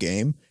skill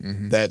game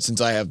that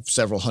since I have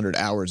several hundred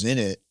hours in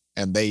it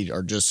and they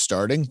are just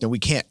starting, then we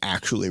can't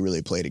actually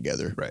really play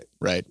together.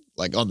 Right.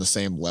 Like on the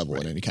same level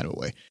in any kind of a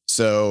way.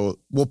 So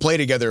we'll play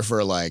together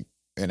for like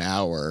an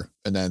hour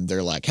and then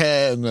they're like,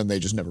 hey, and then they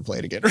just never play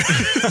it again.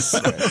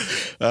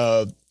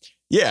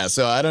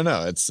 So I don't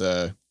know. It's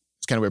kind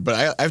of weird,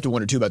 but I have to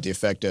wonder too about the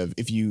effect of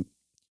if you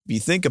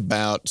think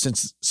about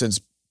since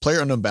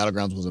PlayerUnknown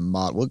Battlegrounds was a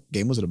mod, what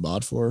game was it a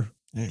mod for?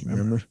 I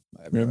remember.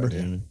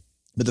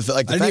 But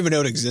I didn't even know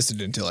it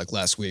existed until like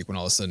last week when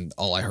all of a sudden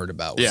all I heard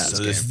about was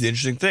So this is the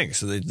interesting thing.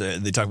 So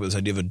they talk about this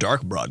idea of a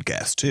dark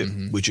broadcast too,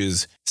 which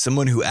is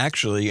someone who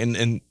actually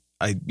and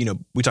I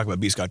we talk about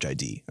B-Scotch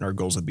ID and our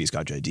goals of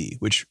B-Scotch ID,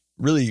 which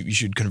really you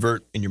should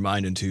convert in your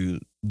mind into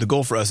the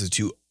goal for us is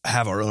to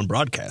have our own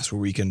broadcast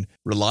where we can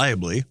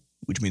reliably,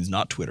 which means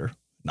not Twitter,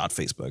 not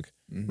Facebook,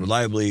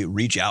 reliably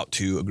reach out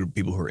to a group of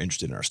people who are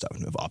interested in our stuff and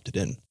who have opted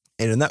in.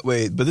 And in that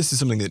way, but this is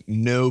something that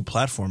no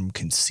platform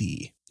can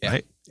see,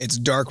 right? It's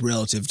dark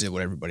relative to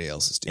what everybody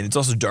else is doing. And it's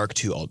also dark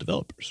to all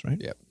developers, right?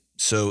 Yep.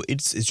 So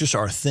it's just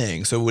our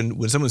thing. So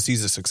when someone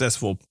sees a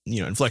successful,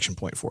 inflection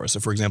point for us. So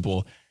for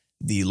example,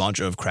 the launch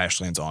of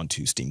Crashlands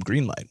onto Steam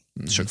Greenlight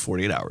took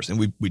 48 hours. And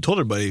we told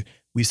everybody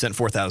we sent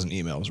 4,000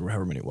 emails or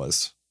however many it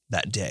was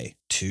that day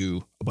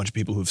to a bunch of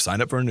people who've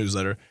signed up for our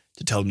newsletter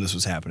to tell them this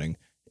was happening.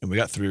 And we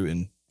got through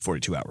in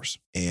 42 hours.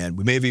 And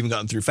we may have even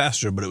gotten through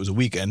faster, but it was a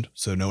weekend.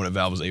 So no one at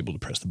Valve was able to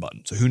press the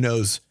button. So who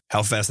knows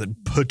how fast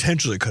that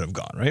potentially could have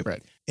gone, right?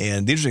 Right.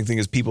 And the interesting thing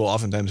is people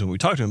oftentimes when we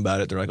talk to them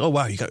about it, they're like, oh,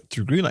 wow, you got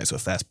through Greenlight so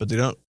fast. But they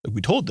don't,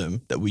 we told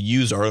them that we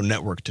used our own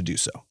network to do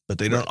so. But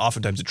they don't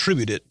oftentimes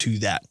attribute it to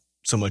that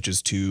so much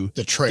as to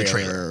the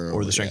trailer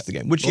or the strength of the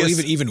game. Which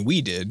even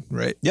we did,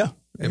 right? Yeah.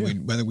 And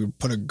we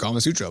put a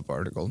Gama Sutra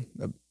article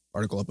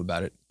up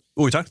about it.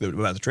 Well, we talked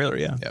about the trailer,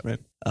 yeah. Yep. Right.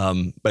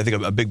 But I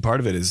think a big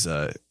part of it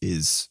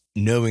is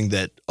knowing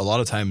that a lot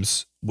of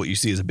times what you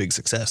see as a big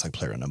success, like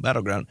PlayerUnknown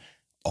Battleground,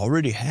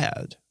 already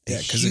had a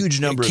huge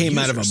number of users. It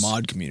came out of a users.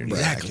 mod community.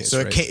 Exactly.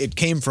 So it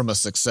came from a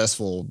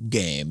successful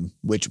game,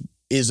 which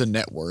is a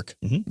network,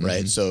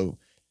 right? So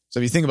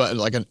if you think about it,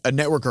 like a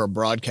network or a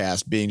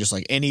broadcast being just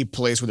like any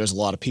place where there's a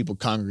lot of people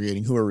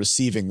congregating who are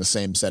receiving the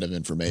same set of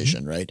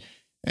information, right?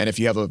 And if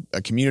you have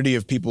a community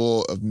of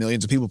people, of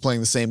millions of people playing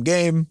the same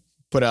game,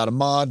 put out a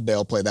mod,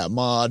 they'll play that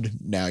mod.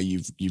 Now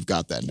you've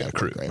got that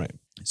network, crew, right?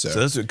 So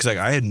that's because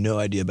I had no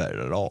idea about it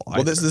at all.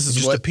 Well, this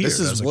is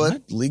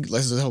League.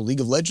 This is how League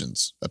of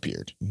Legends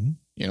appeared.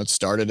 It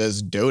started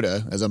as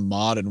Dota, as a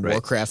mod in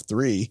Warcraft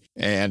 3,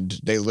 and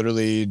they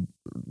literally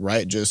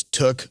just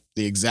took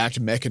the exact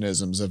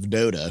mechanisms of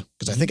Dota,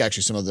 because I think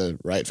actually some of the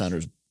Riot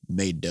founders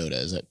made Dota.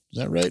 Is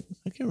that right?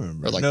 I can't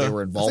remember. Or they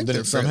were involved in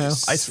it somehow.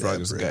 IceFrog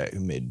was the guy who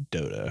made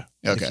Dota.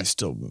 Okay, he's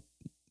still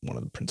one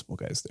of the principal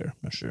guys there. I'm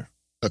not sure.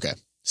 Okay.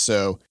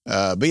 So,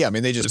 but yeah, I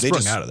mean, they just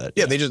out of that.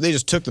 Yeah, they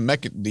just took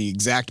the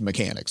exact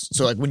mechanics.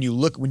 So, like when you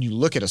look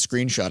at a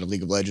screenshot of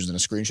League of Legends and a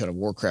screenshot of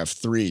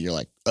Warcraft 3, you're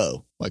like,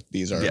 oh, like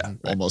these are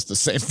almost the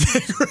same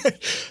thing, right?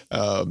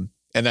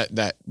 And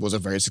that was a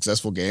very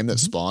successful game that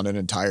spawned an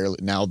entirely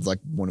now like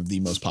one of the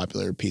most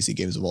popular PC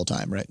games of all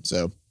time, right?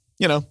 So,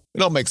 it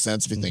all makes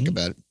sense if you think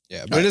about it.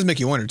 Yeah, but it does make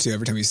you wonder too.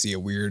 Every time you see a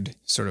weird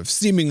sort of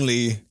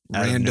seemingly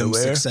random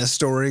success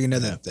story,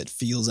 that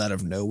feels out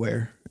of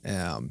nowhere.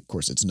 Of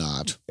course, it's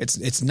not.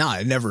 It's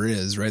not. It never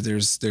is, right?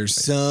 There's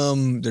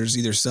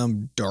either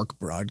some dark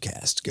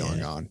broadcast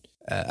going on.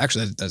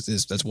 Actually,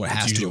 that's what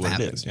has to have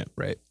happened,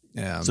 right?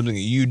 Something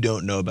that you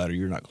don't know about or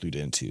you're not clued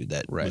into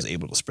that was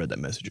able to spread that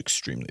message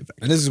extremely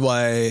effectively. And this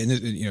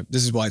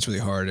is why it's really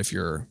hard if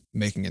you're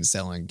making and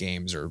selling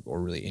games or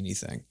really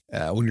anything.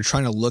 When you're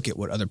trying to look at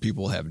what other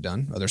people have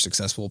done, other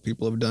successful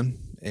people have done,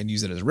 and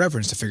use it as a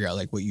reference to figure out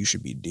like what you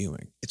should be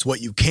doing. It's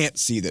what you can't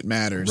see that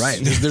matters. Right.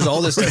 There's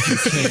all this stuff you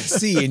can't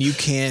see, and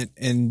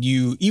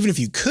you even if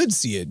you could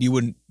see it, you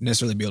wouldn't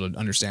necessarily be able to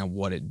understand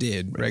what it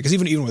did, right? Because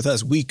even with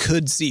us, we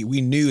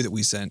knew that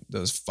we sent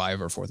those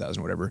 5,000 or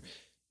 4,000 whatever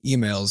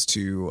emails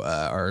to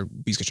our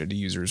B-Scotch ID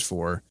users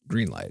for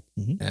Greenlight.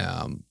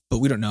 But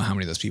we don't know how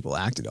many of those people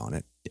acted on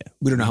it. Yeah.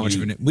 We don't know how much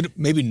of it.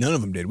 Maybe none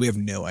of them did. We have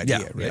no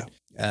idea, right?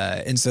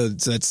 Yeah. And so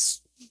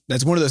that's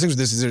one of those things.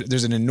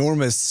 There's an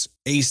enormous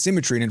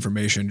asymmetry in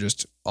information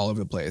just all over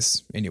the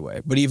place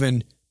anyway. But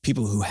even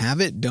people who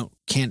have it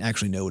can't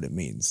actually know what it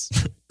means.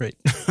 Right.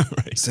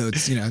 Right. So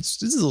it's a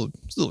little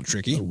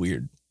tricky. A little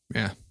weird.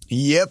 Yeah.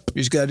 Yep.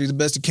 You just got to do the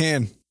best you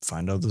can.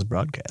 Find out those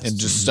broadcasts. And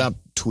just stop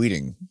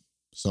tweeting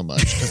so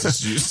much because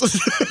it's useless.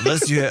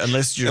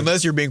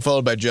 unless you're being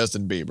followed by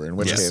Justin Bieber, in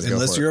which case,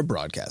 unless you're a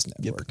broadcast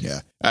network. Yeah.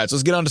 All right, so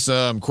let's get on to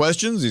some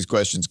questions. These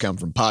questions come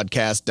from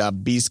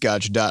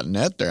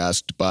podcast.bscotch.net. They're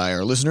asked by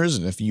our listeners,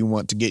 and if you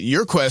want to get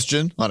your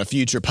question on a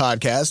future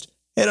podcast,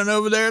 head on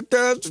over there.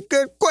 There's some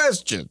good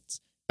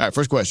questions. All right,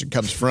 first question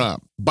comes from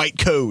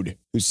Bytecode,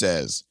 who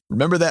says,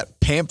 "Remember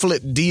that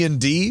pamphlet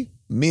D&D?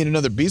 Me and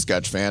another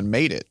B-Scotch fan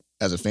made it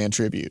as a fan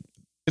tribute.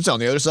 It's on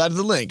the other side of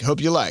the link.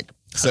 Hope you like."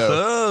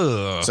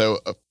 So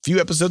a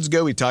few episodes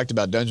ago, we talked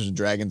about Dungeons and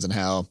Dragons and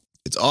how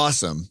it's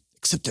awesome,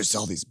 except there's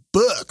all these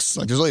books.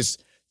 Like there's all these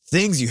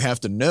things you have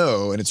to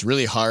know, and it's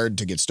really hard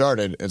to get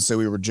started. And so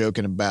we were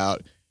joking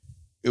about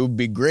it would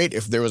be great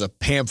if there was a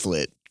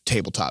pamphlet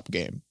tabletop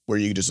game where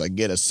you could just like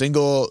get a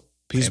single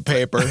piece of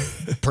paper,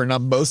 print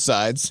on both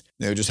sides.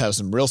 They would just have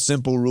some real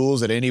simple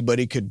rules that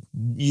anybody could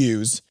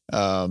use,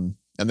 and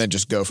then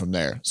just go from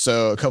there.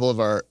 So a couple of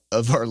our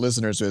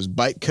listeners, who is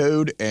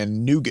Bytecode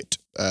and Nougat,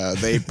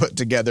 they put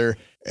together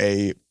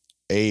a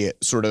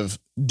sort of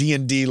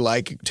D&D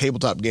like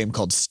tabletop game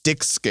called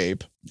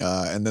Stickscape,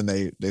 and then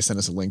they sent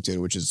us a link to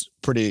it, which is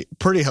pretty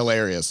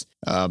hilarious.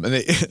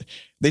 And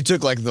they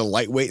took like the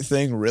lightweight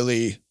thing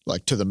really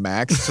like to the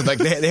max. So like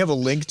they have a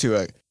link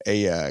to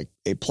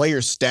a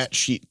player stat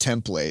sheet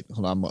template.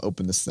 Hold on, I'm gonna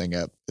open this thing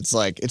up. It's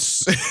like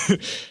it's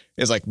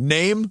like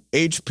name,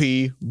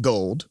 HP,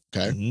 gold,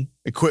 okay,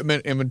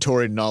 equipment,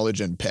 inventory,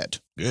 knowledge, and pet.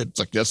 Good. It's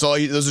like that's all.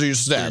 Those are your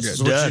stats.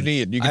 That's what you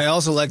need. You can, I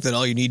also like that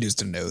all you need is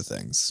to know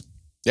things.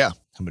 yeah.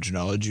 How much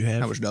knowledge you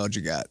have? How much knowledge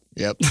you got?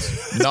 Yep.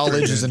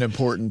 Knowledge is an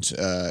important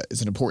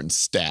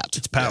stat.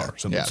 It's power,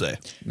 some would say.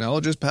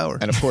 Knowledge is power.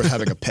 And of course,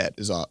 having a pet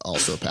is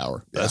also a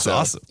power. That's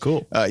awesome.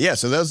 Cool. Yeah,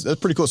 so that's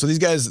pretty cool. So these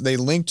guys, they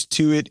linked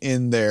to it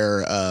in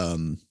their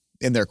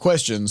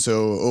questions.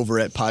 So over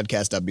at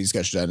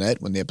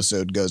podcast.bscotch.net, when the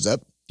episode goes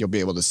up, you'll be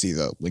able to see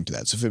the link to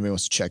that. So if anybody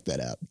wants to check that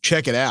out,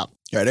 check it out.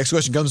 All right, next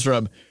question comes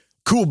from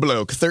Cool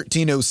Bloke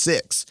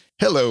 1306.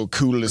 Hello,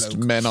 coolest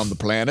men on the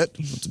planet.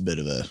 It's a bit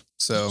of a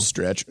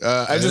stretch.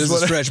 I just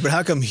want to stretch, but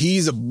how come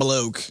he's a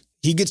bloke?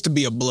 He gets to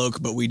be a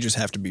bloke, but we just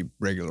have to be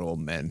regular old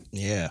men.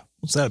 Yeah.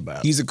 What's that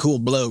about? He's a cool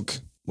bloke.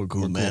 We're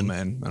cool men.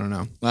 I don't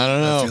know.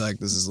 I feel like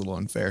this is a little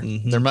unfair.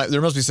 There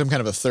must be some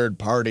kind of a third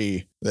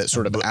party that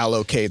sort of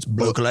allocates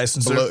bloke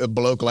licensor,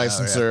 bloke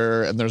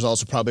licensor, and there's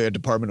also probably a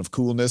department of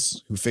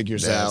coolness who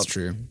figures out. That's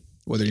true.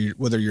 Whether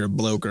you're a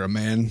bloke or a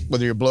man,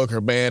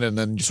 and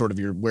then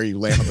where you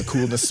land on the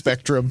coolness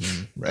spectrum.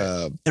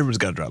 Right. Everyone's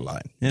got to draw a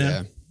line.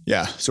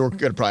 Yeah. So we're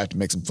gonna probably have to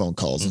make some phone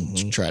calls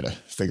and try to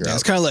figure out.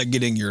 It's kind of like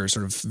getting your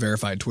sort of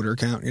verified Twitter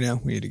account. You know,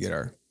 we need to get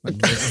our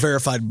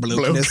verified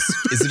blokeness.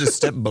 Is it a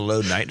step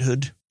below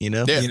knighthood? You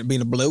know,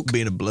 being a bloke.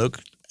 Being a bloke.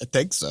 I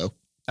think so.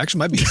 Actually,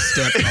 might be a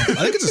step. I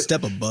think it's a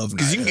step above.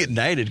 Because you can get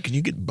knighted. Can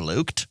you get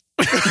bloked?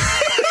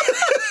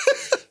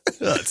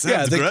 It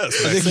sounds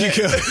gross. I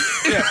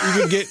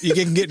think you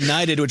can get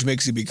knighted, which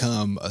makes you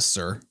become a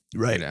sir,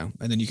 right? You know,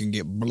 and then you can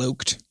get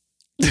bloked.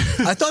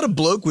 I thought a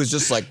bloke was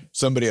just like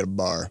somebody at a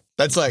bar.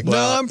 That's like no,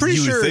 I'm pretty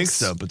you sure would think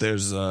so, but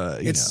there's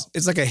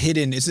it's like a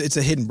hidden it's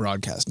a hidden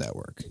broadcast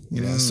network,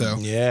 you know.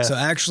 So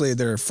actually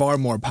they're far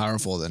more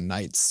powerful than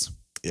knights.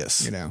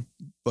 Yes, you know,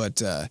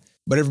 but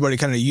everybody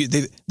kind of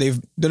they've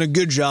done a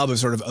good job of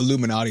sort of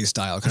Illuminati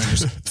style, kind of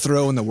just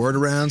throwing the word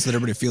around so that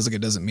everybody feels like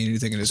it doesn't mean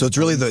anything. So it's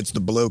really it's the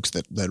blokes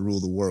that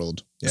rule the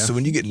world. Yeah. So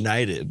when you get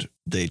knighted,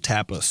 they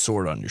tap a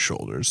sword on your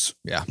shoulders.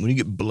 Yeah. When you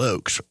get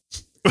bloked,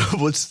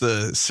 what's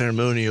the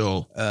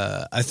ceremonial?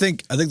 I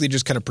think they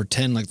just kind of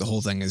pretend like the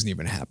whole thing isn't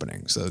even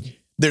happening. So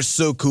they're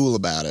so cool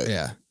about it.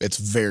 Yeah, it's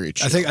very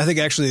chill. I think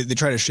actually they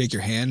try to shake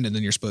your hand and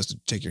then you're supposed to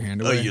take your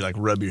hand away. Oh, you like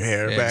rub your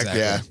hair back? Exactly.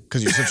 Yeah,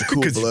 because you're such a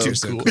cool bloke. You're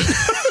too cool.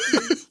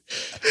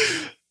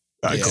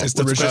 All right, cool. It's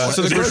the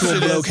ritual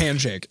bloke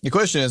handshake. The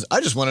question is,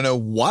 I just want to know,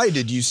 why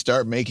did you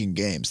start making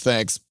games?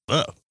 Thanks.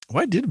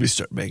 Why did we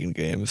start making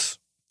games?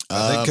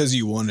 I think because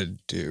you wanted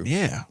to.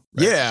 Yeah.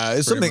 Right. Yeah.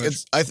 It's something.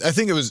 I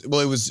think it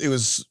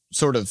was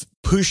sort of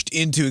pushed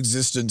into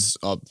existence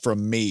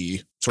from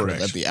me sort of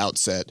at the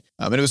outset.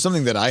 And it was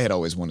something that I had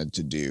always wanted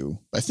to do.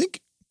 I think.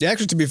 Yeah,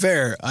 actually, to be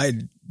fair, I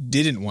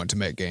didn't want to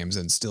make games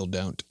and still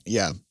don't.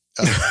 Yeah.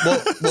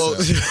 Well,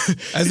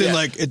 as in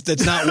like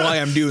that's not why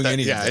I'm doing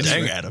anything. Yeah,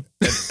 dang Adam.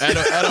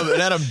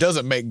 Adam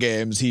doesn't make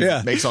games. He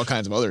makes all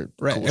kinds of other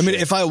right. Cool I mean,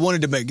 shit. if I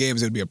wanted to make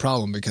games, it would be a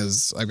problem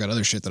because I've got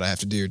other shit that I have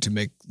to do to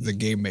make the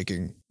game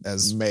making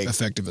as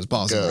effective as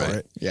possible. Go.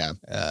 Right? Yeah.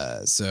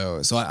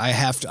 So I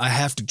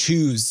have to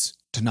choose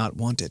to not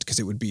want it because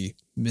it would be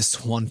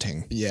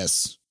miswanting.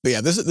 Yes. But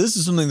yeah, this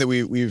is something that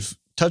we've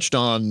touched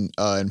on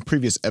in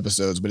previous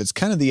episodes, but it's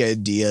kind of the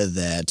idea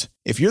that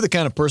if you're the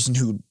kind of person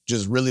who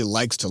just really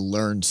likes to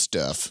learn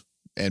stuff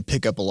and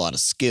pick up a lot of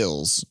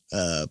skills,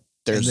 and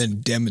then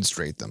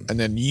demonstrate them and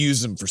then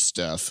use them for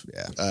stuff.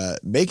 Yeah.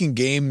 Making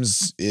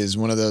games is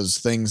one of those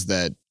things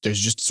that there's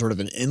just sort of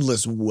an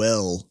endless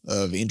well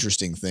of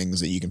interesting things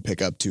that you can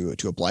pick up to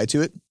apply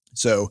to it.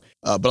 So,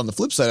 but on the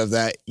flip side of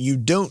that, you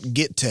don't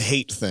get to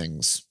hate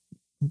things.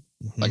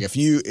 Like if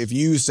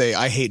you say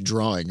I hate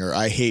drawing or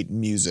I hate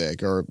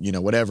music or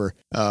whatever,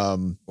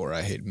 or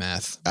I hate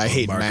math, I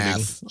hate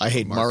math, I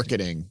hate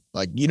marketing.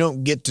 Like you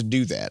don't get to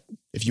do that.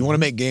 If you want to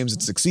make games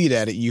and succeed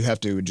at it, you have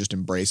to just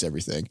embrace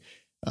everything.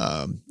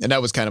 And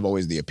that was kind of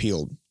always the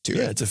appeal to it.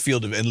 Yeah, it's a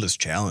field of endless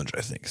challenge,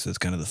 I think. So it's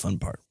kind of the fun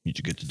part. You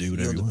get to do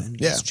whatever you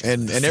want. Yeah,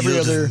 and every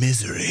other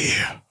misery.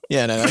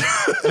 Yeah, and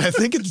I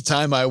think at the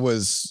time I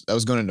was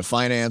going into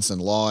finance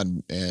and law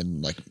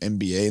and like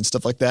MBA and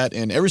stuff like that,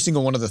 and every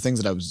single one of the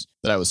things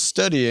that I was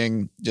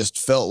studying just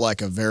felt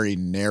like a very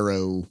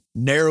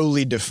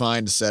narrowly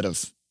defined set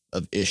of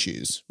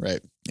issues, right?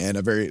 And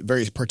a very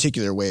very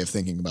particular way of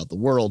thinking about the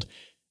world.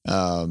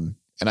 And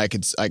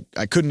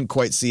I couldn't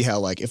quite see how,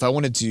 like, if I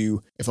wanted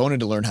to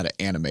learn how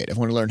to animate, if I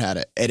wanted to learn how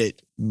to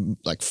edit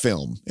like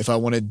film, if I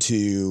wanted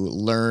to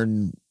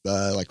learn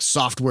like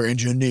software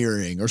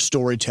engineering or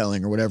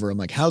storytelling or whatever, I'm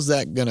like, how's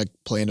that gonna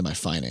play into my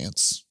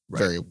finance?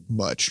 Very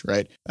much,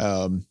 right?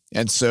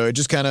 And so it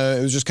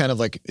was just kind of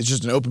like, it's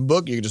just an open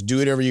book. You can just do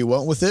whatever you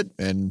want with it,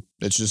 and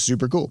it's just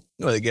super cool.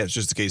 Well, again, it's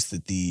just the case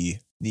that the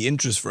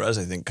interest for us,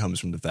 I think, comes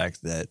from the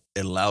fact that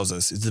it allows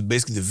us. It's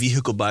basically the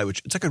vehicle by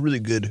which it's like a really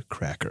good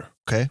cracker.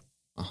 Okay.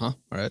 All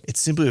right. It's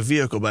simply a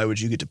vehicle by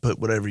which you get to put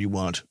whatever you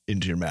want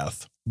into your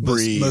mouth.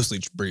 Brie. Mostly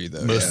brie,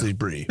 though. Mostly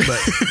brie,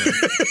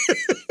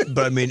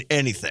 but I mean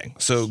anything.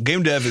 So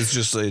game dev is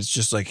just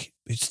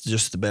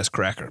the best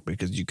cracker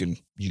because you can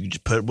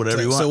just put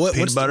whatever you want. So what's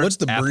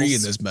the apples. brie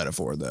in this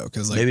metaphor though?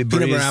 Because like Maybe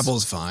peanut brie butter is- apple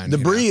is fine. The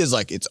you brie know? is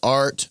like, it's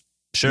art.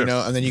 Sure. You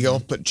know, and then you go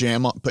put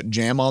jam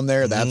on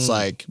there. That's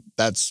like,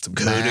 that's Some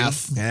coating.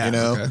 math. Yeah. You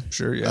know, Okay,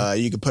 sure, yeah.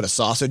 you could put a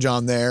sausage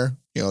on there.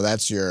 You know,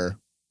 that's your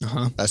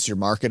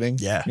marketing.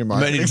 Yeah, Your you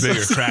might need a marketing.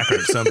 bigger cracker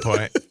at some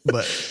point,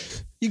 but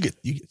you get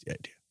the idea.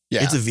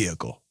 Yeah. It's a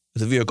vehicle.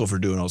 It's a vehicle for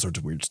doing all sorts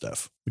of weird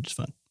stuff, which is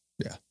fun.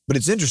 But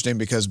it's interesting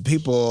because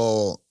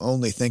people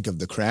only think of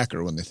the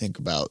cracker when they think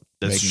about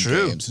That's making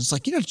true. games. It's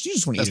like, you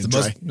just want to eat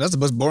That's the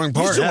most boring You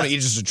part. just don't want to eat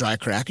just a dry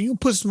cracker. You can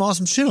put some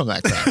awesome shit on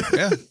that cracker.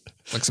 Yeah.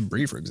 Like some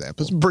brie, for example.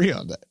 Put some brie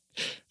on that.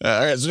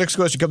 All right. So the next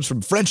question comes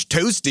from French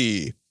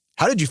Toasty.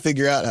 How did you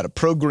figure out how to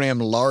program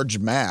large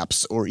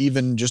maps or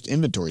even just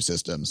inventory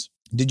systems?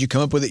 Did you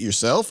come up with it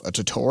yourself? A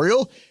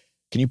tutorial?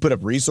 Can you put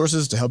up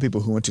resources to help people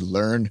who want to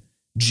learn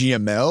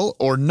GML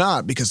or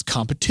not? Because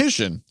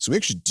competition. So we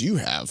actually do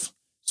have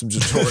some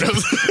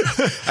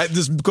tutorials.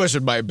 This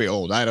question might be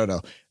old. I don't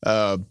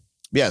know.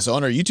 Yeah. So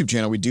on our YouTube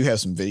channel, we do have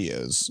some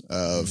videos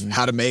of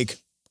how to make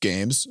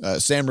games.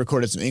 Sam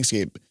recorded some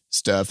Inkscape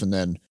stuff, and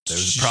then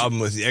There's a problem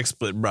with the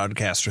XSplit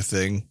broadcaster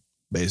thing,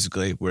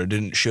 basically, where it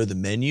didn't show the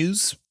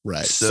menus.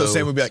 right. So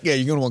Sam would be like, "Yeah,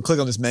 you're gonna want to click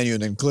on this menu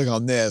and then click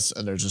on this,"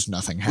 and there's just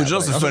nothing happening.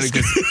 Which is also funny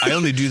because I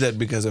only do that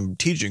because I'm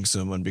teaching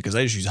someone because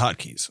I just use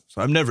hotkeys.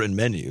 So I'm never in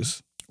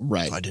menus.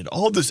 right. So I did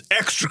all this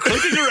extra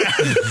clicking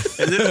around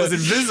and then it was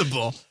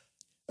invisible.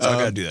 So I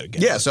got to do that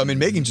again. Yeah. So I mean,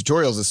 making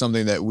tutorials is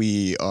something that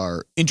we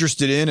are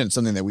interested in and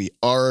something that we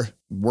are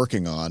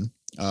working on.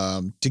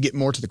 To get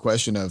more to the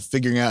question of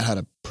figuring out how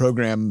to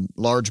program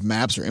large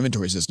maps or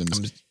inventory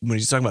systems. When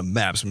he's talking about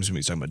maps, I'm assuming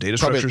he's talking about data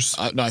Probably,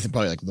 structures. no, I think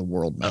probably like the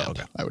world map.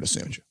 okay. I would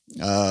assume.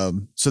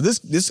 So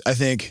this I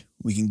think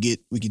we can dig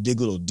a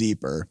little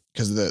deeper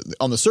because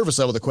on the surface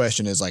level the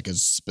question is like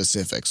is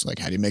specifics, like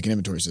how do you make an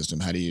inventory system?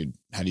 How do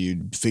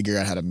you figure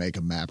out how to make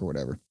a map or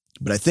whatever?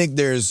 But I think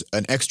there's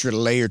an extra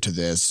layer to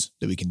this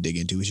that we can dig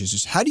into, which is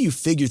just how do you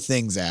figure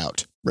things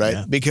out, right?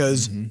 Yeah.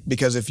 Because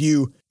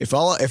if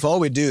all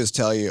we do is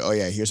tell you, oh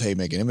yeah, here's how you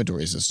make an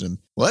inventory system,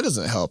 well that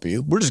doesn't help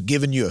you. We're just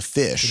giving you a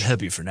fish. It'll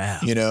help you for now.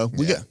 You know,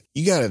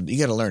 you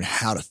gotta learn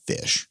how to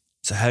fish.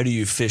 So how do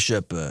you fish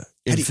up a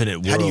infinite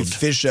world how do you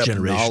fish up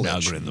generation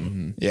knowledge?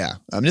 algorithm? Yeah.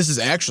 This is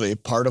actually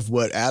part of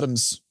what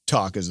Adam's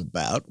talk is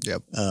about.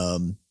 Yep.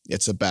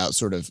 It's about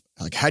sort of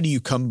like how do you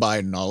come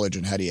by knowledge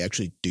and how do you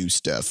actually do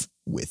stuff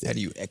with it? How do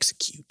you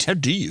execute? How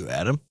do you,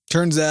 Adam?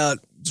 Turns out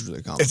it's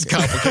really complicated. It's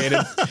complicated.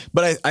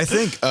 But I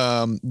think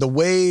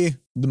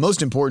the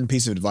most important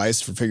piece of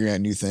advice for figuring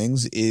out new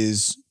things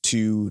is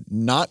to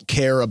not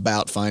care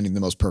about finding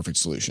the most perfect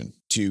solution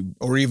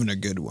Or even a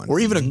good one. or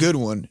even a good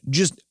one,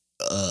 just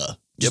a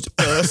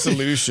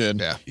solution.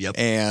 Yeah. Yep.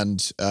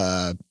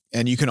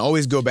 And you can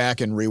always go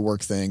back and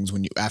rework things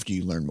after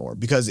you learn more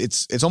because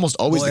it's almost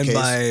always the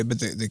case. But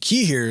the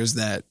key here is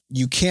that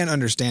you can't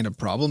understand a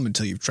problem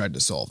until you've tried to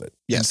solve it.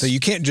 Yes. And so you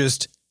can't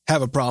just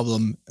have a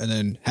problem and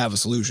then have a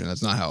solution.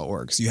 That's not how it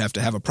works. You have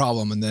to have a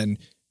problem and then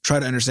try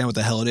to understand what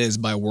the hell it is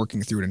by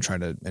working through it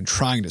and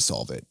trying to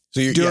solve it.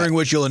 So During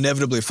which you'll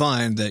inevitably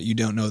find that you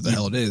don't know what the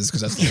hell it is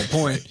because that's the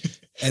whole point.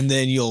 And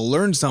then you'll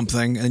learn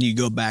something and you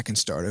go back and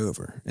start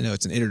over. You know,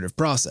 it's an iterative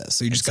process.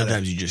 So you just Sometimes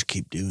gotta, you just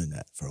keep doing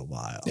that for a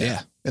while.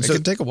 yeah. And It so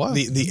can take a while.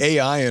 The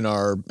AI in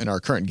our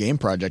current game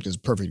project is a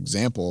perfect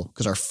example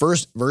because our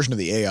first version of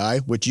the AI,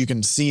 which you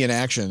can see in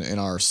action in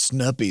our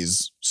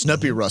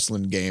Snuppy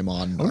Rustling game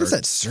on. I wonder if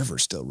that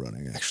server's still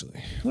running, actually.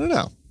 I don't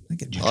know. I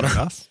think it Turn it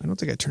off. I don't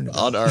think I turned it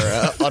on.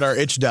 On our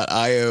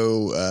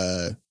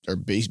itch.io or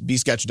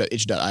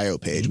bsketch.itch.io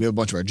page, we have a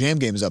bunch of our jam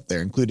games up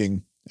there,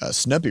 including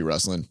Snuppy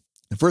Rustling.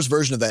 The first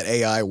version of that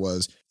AI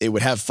was it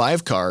would have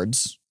 5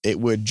 cards. It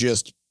would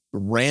just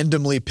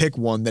randomly pick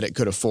one that it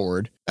could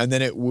afford, and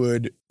then it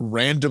would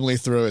randomly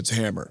throw its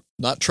hammer.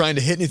 Not trying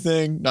to hit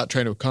anything, not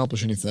trying to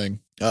accomplish anything.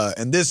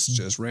 And this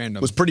Just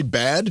random. was pretty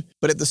bad,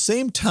 but at the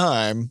same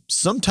time,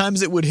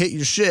 sometimes it would hit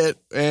your shit,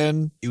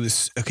 and It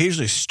was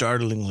occasionally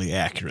startlingly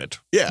accurate.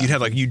 Yeah. You'd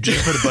have like, you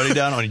just put a buddy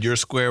down on your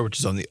square, which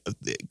is on the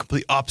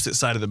complete opposite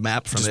side of the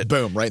map from just it.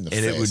 boom, right in the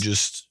And face. it would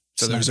just.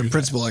 So there's in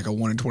principle like a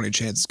 1 in 20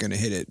 chance it's going to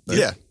hit it. But,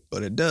 Yeah.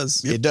 But it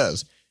does. It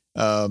does.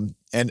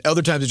 And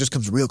other times it just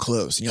comes real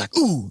close and you're like,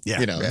 ooh,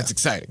 Yeah. it's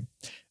exciting.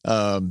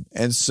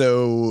 And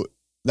so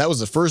that was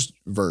the first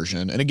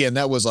version. And again,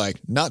 that was like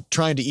not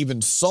trying to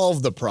even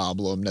solve the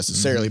problem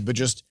necessarily, but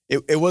just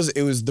It was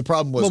the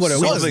problem was Well, what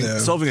it was, though.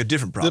 solving a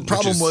different problem. the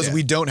problem which is- was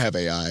we don't have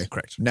AI.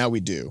 Correct. Now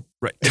we do.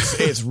 Right.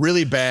 It's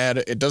really bad.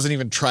 It doesn't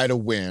even try to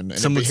win, and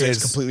Some it would say behaves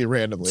it's- completely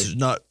randomly. It's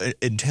not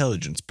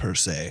intelligence per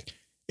se.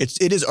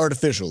 It is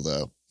artificial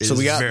though. It So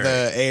we is got very-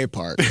 the A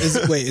part.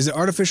 Is it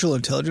artificial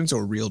intelligence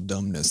or real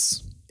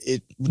dumbness?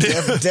 It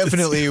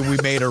definitely we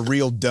made a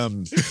real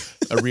dumb. Yeah.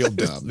 It's real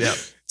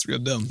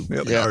dumb.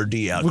 Yep. Yeah. RD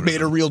We algorithm.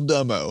 made a real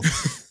dumbo.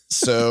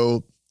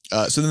 So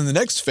then the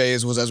next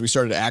phase was as we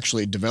started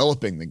actually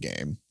developing the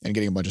game and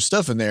getting a bunch of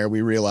stuff in there,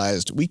 we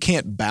realized we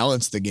can't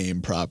balance the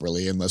game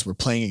properly unless we're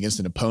playing against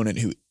an opponent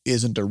who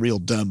isn't a real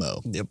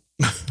dumbo. Yep.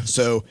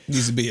 So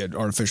Needs to be an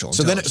artificial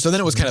so then intelligence.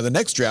 it was kind of the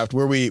next draft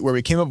where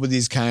we came up with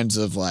these kinds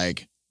of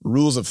like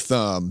rules of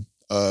thumb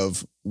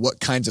of what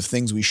kinds of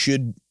things we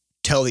should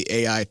tell the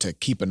AI to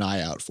keep an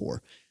eye out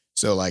for.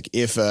 So like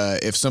if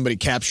somebody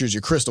captures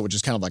your crystal, which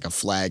is kind of like a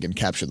flag and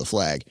capture the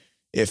flag,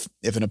 if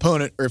an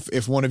opponent or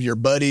if one of your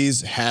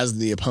buddies has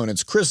the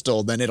opponent's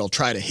crystal, then it'll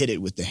try to hit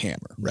it with the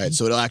hammer, right?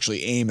 So it'll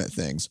actually aim at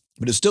things.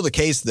 But it's still the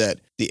case that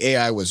the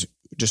AI was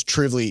just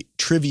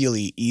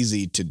trivially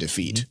easy to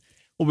defeat.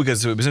 Well,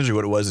 because essentially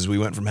what it was is we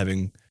went from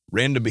having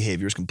random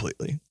behaviors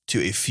completely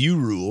to a few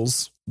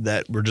rules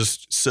that were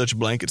just such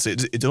blankets.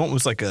 It's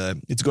almost like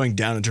it's going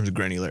down in terms of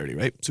granularity,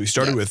 right? So we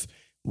started with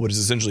what is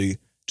essentially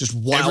Just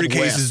wild every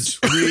case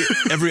west.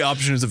 is every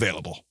option is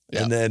available.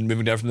 Yeah. And then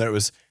moving down from there, it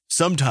was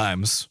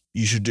sometimes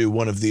you should do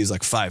one of these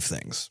like 5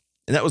 things.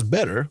 And that was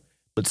better,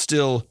 but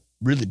still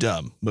really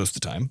dumb most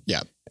of the time.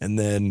 Yeah. And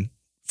then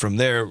from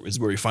there is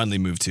where we finally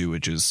moved to,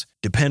 which is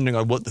depending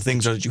on what the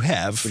things are that you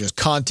have. Which is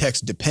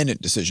context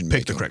dependent decision making.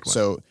 Pick the correct one.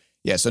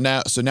 So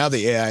now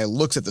the AI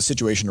looks at the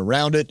situation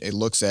around it. It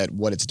looks at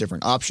what its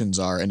different options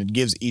are, and it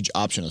gives each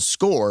option a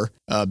score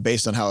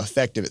based on how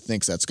effective it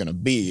thinks that's going to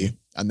be,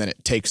 and then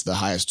it takes the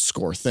highest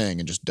score thing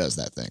and just does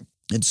that thing.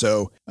 And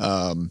so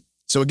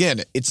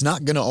again, it's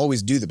not going to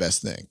always do the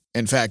best thing.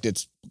 In fact,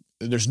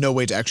 there's no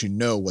way to actually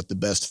know what the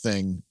best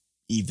thing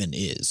even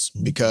is,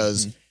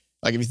 because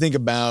like if you think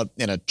about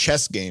in a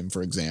chess game,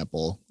 for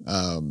example,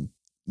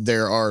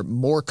 there are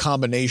more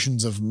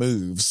combinations of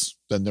moves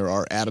than there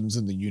are atoms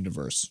in the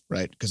universe,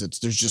 right? Because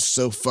there's just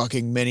so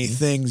fucking many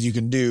things you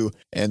can do.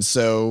 And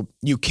so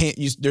you can't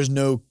use, there's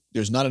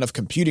not enough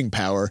computing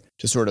power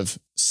to sort of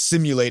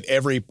simulate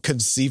every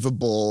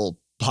conceivable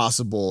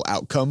possible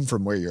outcome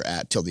from where you're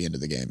at till the end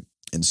of the game.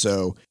 And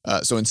so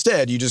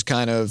instead you just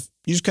kind of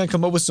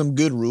come up with some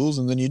good rules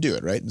and then you do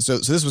it, right? And so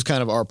this was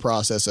kind of our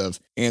process of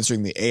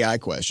answering the AI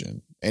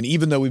question. And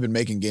even though we've been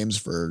making games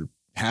for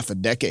half a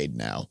decade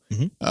now,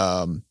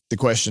 the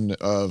question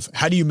of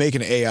how do you make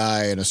an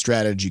AI in a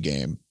strategy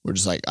game? We're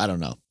just like, I don't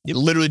know. You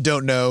literally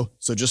don't know.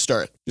 So just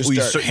start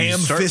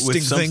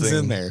ham-fisting things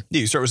in there.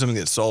 Yeah, you start with something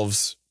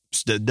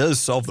that does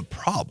solve the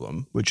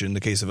problem, which in the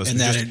case of us, and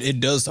that it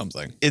does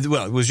something. it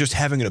was just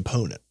having an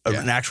opponent,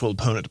 an actual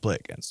opponent to play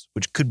against,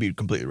 which could be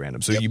completely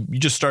random. So you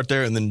just start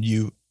there and then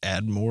you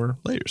add more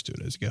layers to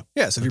it as you go.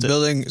 Yeah. So if you're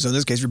building, so in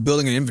this case, you're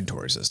building an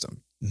inventory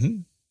system.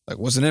 Mm-hmm. Like,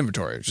 what's an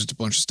inventory? It's just a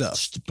bunch of stuff.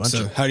 Just a bunch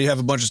so of- how do you have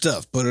a bunch of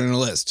stuff? Put it in a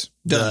list.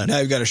 Done. Done. Now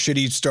you've got a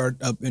shitty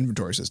startup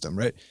inventory system,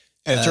 right?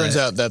 And it turns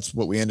out that's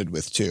what we ended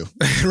with too.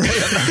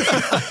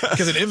 Right.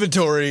 Because an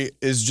inventory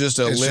is just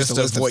a list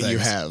of what you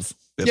things. have.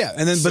 Yeah,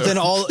 and then but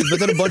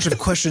then a bunch of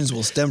questions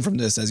will stem from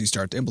this as you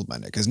start to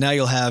implement it. Because now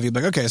you'll be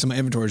like, okay, so my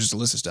inventory is just a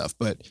list of stuff,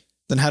 but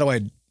then how do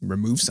I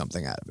remove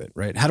something out of it?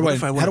 Right? How do What I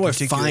if want a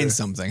particular find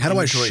something? How do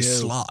I inventory show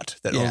slot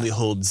that only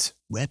holds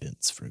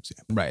weapons, for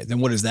example? Right. Then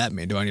what does that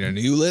mean? Do I need a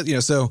new list?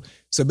 So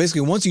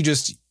basically once you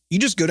just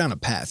go down a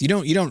path. You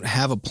don't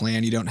have a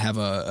plan, you don't have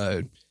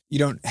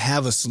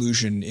a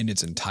solution in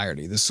its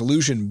entirety. The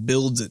solution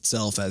builds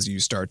itself as you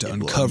start to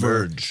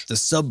uncover emerge. the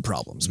sub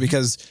problems.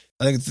 Because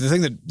I think the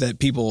thing that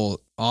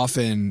people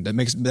often that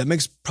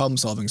makes problem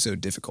solving so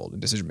difficult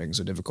and decision making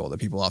so difficult that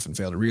people often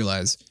fail to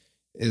realize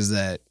is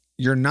that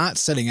you're not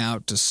setting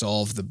out to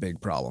solve the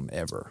big problem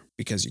ever,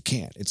 because you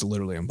can't. It's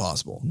literally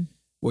impossible.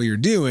 What you're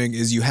doing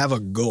is you have a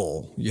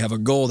goal. You have a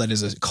goal that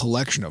is a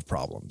collection of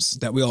problems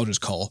that we all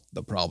just call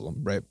the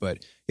problem, right?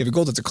 But you have a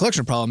goal that's a collection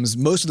of problems.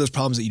 Most of those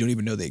problems that you don't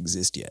even know they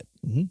exist yet.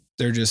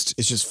 They're just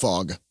It's just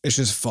fog. it's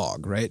just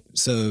fog, right?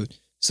 So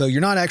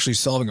you're not actually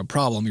solving a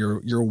problem.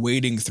 You're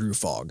wading through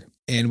fog.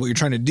 And what you're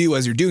trying to do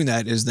as you're doing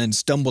that is then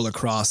stumble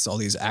across all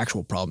these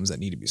actual problems that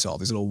need to be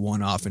solved. These little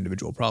one-off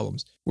individual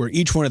problems where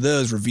each one of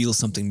those reveals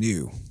something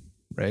new,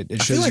 right?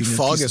 It I feel shows like you new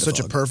fog pieces is of such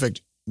a fog.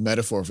 perfect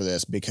metaphor for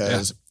this,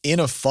 because in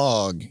a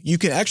fog, you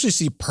can actually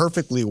see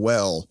perfectly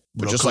well,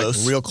 but Real just close.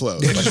 like real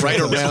close, like right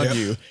around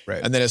you.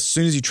 Right. And then as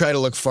soon as you try to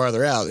look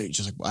farther out, you're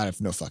just like, well, I have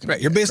no fucking Right.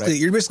 idea,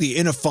 You're basically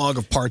in a fog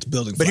of parts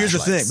building. But here's the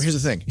thing. flashlights.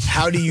 Here's the thing.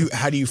 How do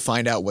you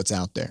find out what's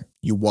out there?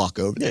 You walk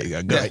over there. you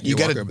gotta go. Right? You You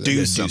got walk to over there. do You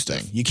gotta do something.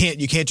 stuff.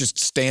 You can't just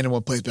stand in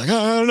one place and be like, oh,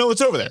 I don't know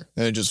what's over there,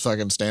 and then just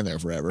fucking stand there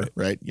forever.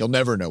 Right? You'll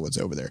never know what's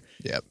over there.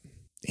 Yep.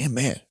 Damn,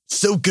 man,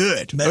 so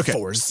good.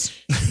 Metaphors.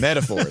 Okay.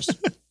 Metaphors.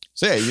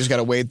 So yeah, you just got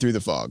to wade through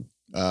the fog.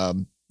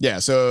 Yeah.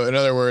 So in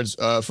other words,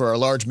 for our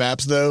large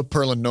maps though,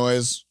 Perlin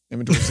Noise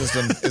Inventory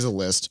system is a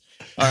list.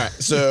 All right.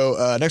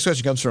 So next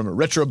question comes from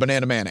Retro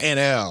Banana Man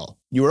NL.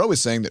 You were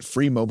always saying that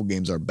free mobile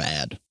games are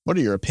bad. What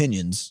are your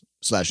opinions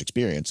 /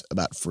 experience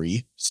about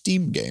free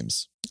Steam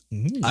games?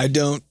 I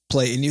don't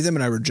play any of them,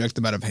 and I reject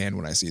them out of hand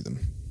when I see them.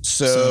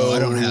 So I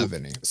don't have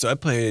any, So I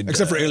played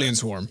except for Alien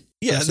Swarm.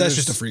 Yeah, That- so that's there's-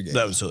 just a free game.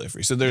 That was totally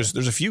free. So there's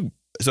a few.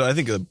 So I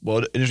think an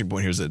interesting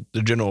point here is that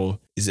the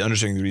general is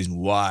understanding the reason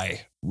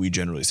why we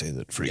generally say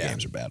that free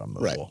games are bad on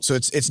mobile. Right. So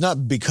it's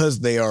not because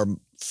they are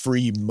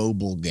free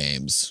mobile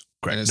games.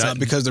 Correct. And it's not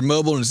because they're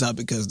mobile, and it's not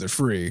because they're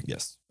free,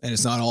 yes. and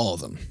it's not all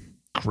of them.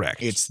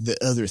 Correct. It's the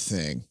other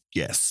thing.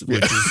 yes,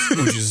 which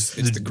is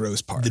It's the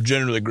gross part. the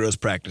generally gross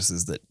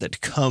practices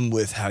that come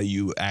with how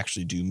you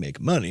actually do make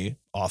money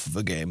off of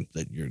a game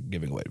that you're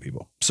giving away to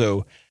people.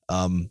 So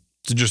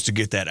just to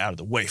get that out of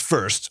the way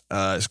first,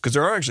 because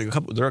there are actually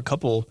a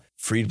couple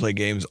free to play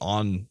games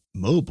on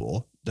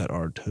mobile that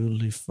are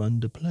totally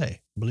fun to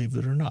play, believe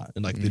it or not,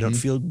 and like they don't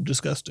feel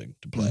disgusting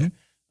to play.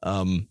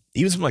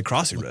 Even something like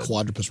Crossy Road,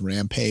 Quadrupus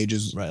Rampage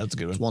is right? That's a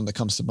good one. one that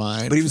comes to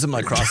mind. But even something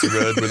like Crossy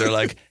Road, where they're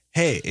like,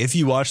 "Hey, if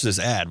you watch this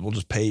ad, we'll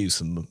just pay you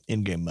some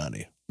in-game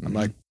money." I'm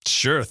like,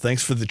 "Sure,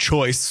 thanks for the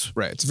choice."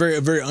 Right. It's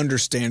a very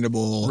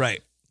understandable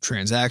Right.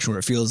 transaction where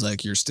it feels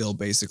like you're still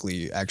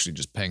basically actually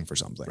just paying for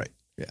something. Right.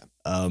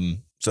 Yeah.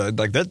 So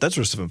like that sort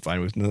of stuff I'm fine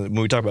with. When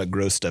we talk about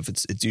gross stuff,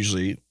 it's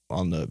usually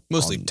on the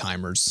Mostly on-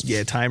 timers.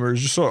 yeah, timers,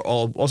 just sort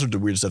of all sorts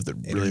of weird stuff that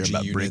really are Energy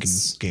about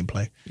units. breaking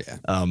gameplay. Yeah.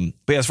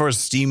 But yeah, as far as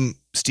Steam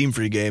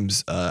free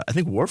games, I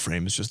think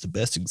Warframe is just the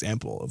best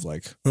example of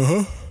like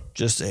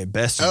just a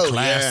best in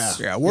class.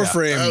 Yeah.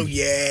 Warframe. Oh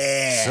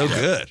yeah. So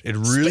good. It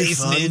really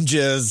Space fun.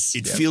 Ninjas.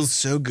 It feels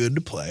so good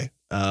to play.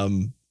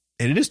 And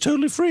it is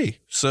totally free.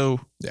 So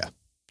Yeah.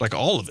 like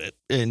all of it.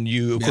 And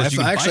you of Yeah, course you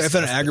can I buy found it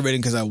stuff,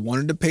 aggravating because I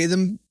wanted to pay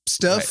them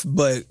stuff,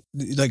 but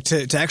like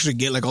to actually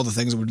get like all the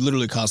things would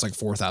literally cost like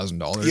 $4,000.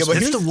 Yeah, but That's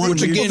here's the one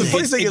which weird again, thing. the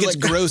funny thing it is, gets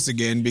like- gross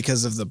again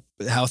because of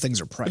how things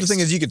are But priced. the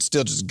thing is, you could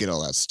still just get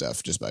all that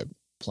stuff just by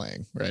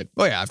playing, right?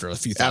 oh yeah, after a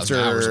few thousand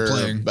After hours of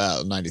playing.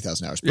 about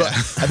 90,000 hours. But Yeah.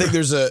 I think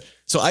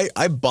so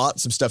I bought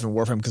some stuff in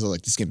Warframe because I was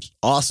like, this game's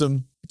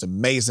awesome. It's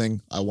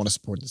amazing. I want to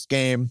support this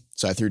game.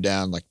 So I threw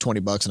down like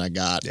 $20 and I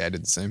got Yeah, I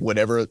did the same.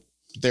 whatever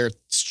their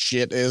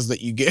shit is that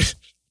you get.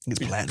 It's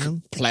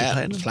platinum.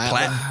 Platinum.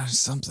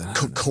 Something.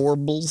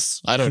 Corbels.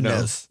 I don't Who know.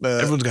 knows?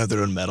 Everyone's got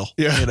their own medal.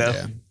 Yeah. You know?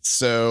 Yeah.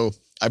 So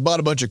I bought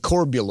a bunch of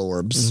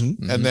Corbulorbs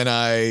and then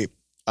I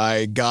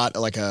got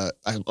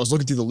I was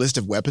looking through the list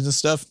of weapons and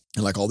stuff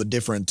and like all the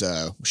different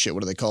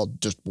what are they called?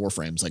 Just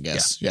Warframes, I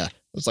guess. Yeah.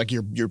 It's like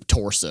your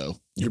torso,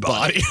 your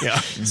body. Yeah.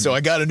 So I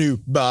got a new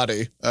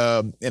body.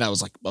 And I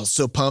was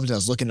so pumped and I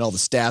was looking at all the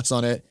stats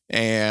on it.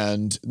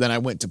 And then I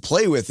went to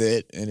play with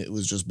it and it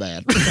was just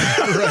bad.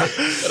 Right.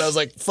 And I was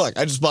like, fuck,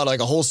 I just bought like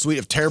a whole suite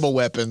of terrible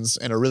weapons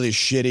and a really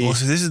shitty. Well,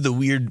 so this is the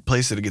weird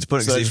place that it gets put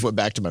in. So I 'cause just if- went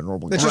back to my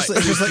normal. It's game. just,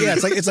 it's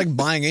just like it's like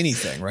buying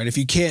anything, right? If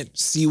you can't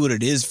see what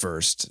it is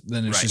first,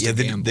 then it's Right. just Yeah, a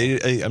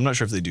gamble. I'm not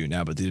sure if they do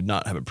now, but they did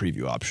not have a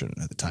preview option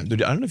at the time. I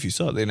don't know if you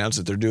saw it. They announced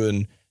that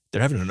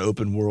they're having an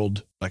open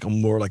world, like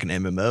more like an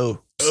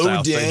MMO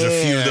style thing. There's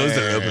a few of those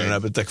that are opening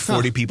up. It's like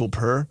 40 people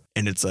per,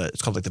 and it's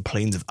called like the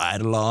Plains of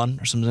Eidolon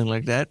or something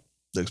like that.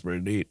 Looks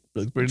pretty neat.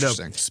 Looks pretty dope.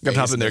 Interesting. Got to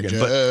hop in there again.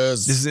 But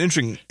Ninjas. this is an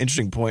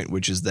interesting point,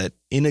 which is that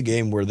in a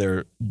game where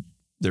they're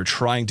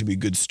trying to be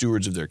good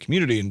stewards of their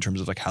community in terms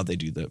of like how they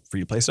do the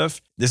free to play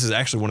stuff. This is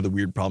actually one of the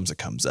weird problems that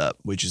comes up,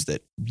 which is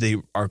that they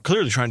are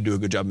clearly trying to do a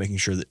good job making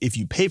sure that if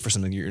you pay for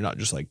something, you're not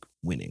just like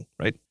winning,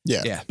 right?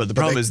 Yeah. Yeah. But the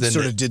problem they is then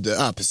sort of did the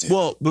opposite.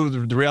 well, but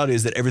the reality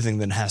is that everything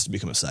then has to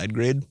become a side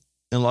grade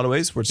in a lot of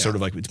ways, where it's sort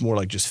of like it's more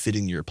like just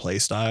fitting your play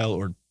style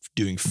or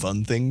doing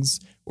fun things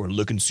or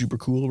looking super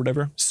cool or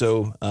whatever.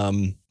 So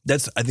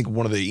that's I think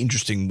one of the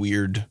interesting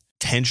weird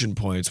tension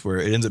points where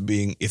it ends up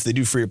being if they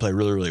do free to play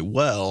really really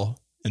well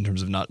in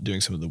terms of not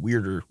doing some of the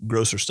weirder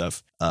grosser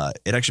stuff,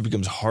 it actually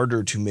becomes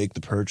harder to make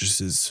the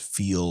purchases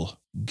feel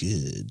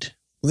good.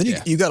 Well, then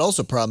Yeah. you got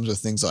also problems with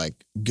things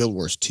like Guild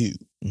Wars 2,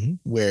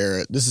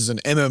 where this is an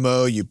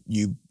MMO.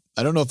 You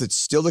I don't know if it's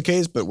still the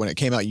case, but when it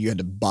came out, you had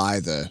to buy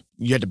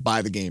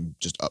the game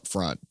just up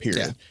front.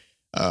 Period.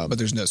 but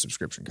there's no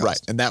subscription cost. Right,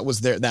 and that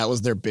was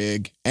their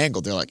big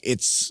angle. They're like,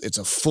 it's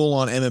a full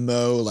on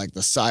MMO, like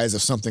the size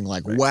of something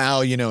like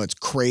WoW. You know, it's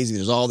crazy.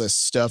 There's all this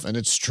stuff, and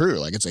it's true.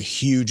 Like it's a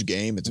huge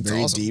game. It's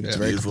very awesome. deep. It's Yeah.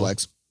 very Beautiful.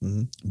 complex.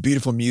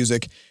 Beautiful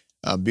music,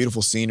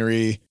 beautiful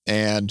scenery,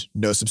 and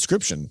no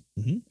subscription.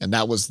 And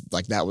that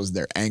was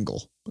their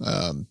angle.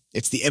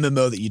 It's the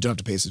MMO that you don't have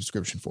to pay a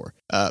subscription for.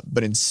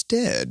 But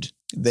instead,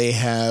 they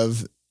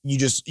have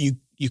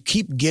you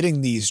keep getting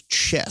these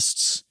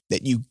chests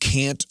that you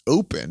can't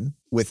open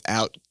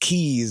without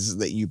keys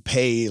that you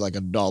pay like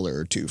 $1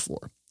 or $2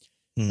 for.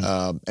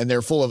 And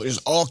they're full of there's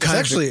all It's kinds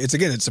actually,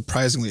 it's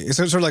surprisingly, it's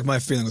sort of like my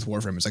feeling with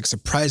Warframe. It's like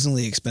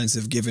surprisingly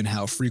expensive given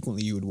how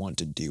frequently you would want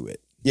to do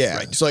it.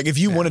 Yeah. So like if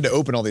you wanted to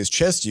open all these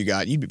chests you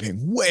got, you'd be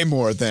paying way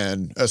more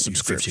than a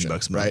subscription. $15 a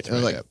month, right? And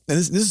I'm right, like, and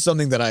this is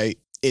something that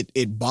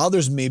it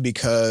bothers me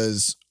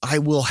because I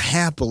will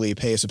happily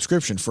pay a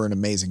subscription for an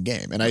amazing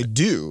game. And I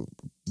do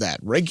that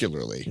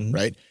regularly,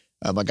 right?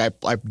 Like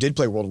I did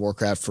play World of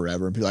Warcraft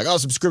forever, and people are like, oh,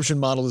 subscription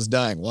model is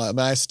dying. Well, I mean,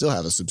 I still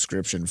have a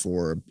subscription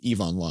for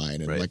EVE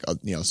Online and like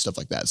stuff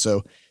like that.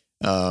 So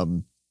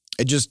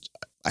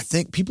I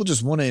think people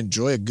just want to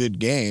enjoy a good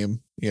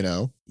game,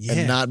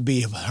 and not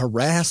be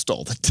harassed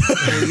all the time.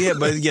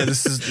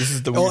 This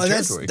is the weird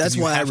territory. That's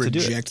why I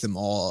reject them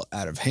all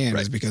out of hand,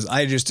 is because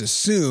I just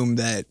assume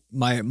that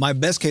my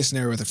best case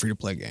scenario with a free to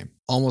play game,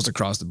 almost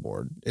across the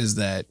board, is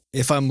that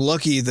if I'm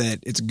lucky that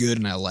it's good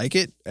and I like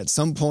it, at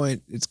some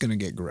point it's going to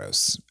get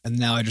gross, and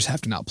now I just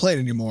have to not play it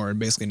anymore, and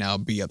basically now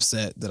be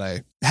upset that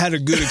I had a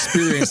good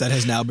experience that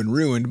has now been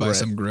ruined by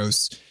some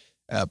gross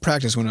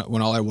practice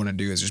when all I want to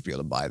do is just be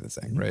able to buy the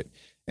thing, right?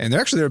 And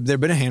there have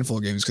been a handful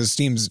of games, because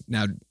Steam's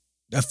now,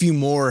 a few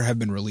more have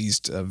been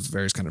released of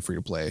various kind of free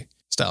to play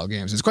style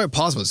games. It's quite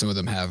possible that some of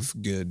them have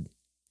good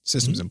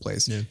systems in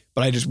place. Yeah.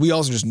 But we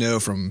also just know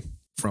from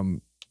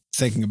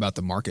thinking about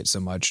the market so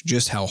much,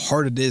 just how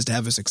hard it is to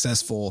have a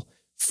successful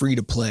free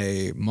to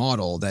play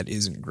model that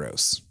isn't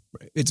gross.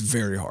 Right. It's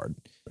very hard.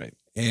 Right.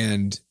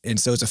 And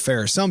so it's a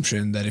fair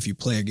assumption that if you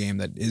play a game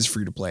that is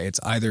free to play, it's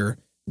either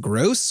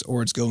gross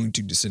or it's going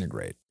to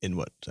disintegrate. In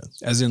what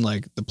sense? As in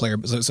like the player,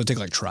 so take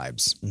like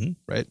Tribes,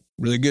 right?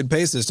 Really good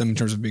pay system in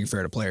terms of being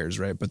fair to players,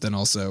 right? But then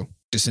also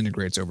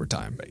disintegrates over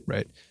time,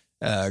 right?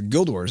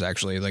 Guild Wars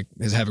actually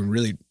has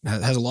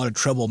a lot of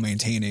trouble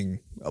maintaining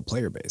a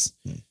player base.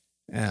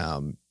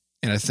 And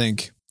I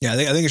think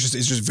it's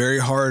just very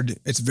hard.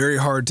 It's very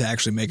hard to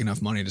actually make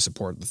enough money to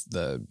support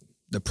the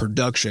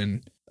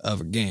production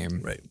of a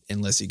game, right?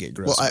 Unless you get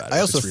gross. Well,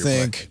 I also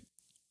think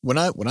when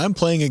I'm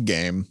playing a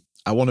game,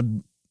 I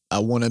want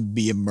to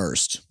be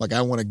immersed. Like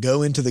I want to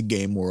go into the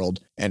game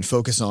world and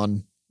focus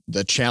on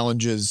the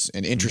challenges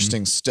and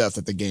interesting stuff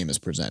that the game is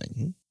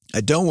presenting.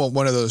 I don't want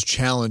one of those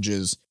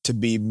challenges to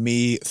be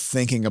me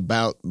thinking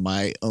about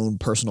my own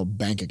personal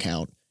bank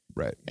account,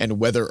 right? And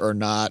whether or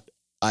not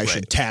I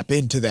should tap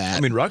into that.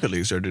 I mean, Rocket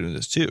League started doing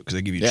this too, because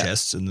they give you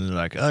chests, and then they're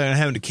like, "Oh, I don't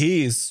have any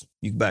keys.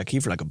 You can buy a key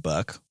for like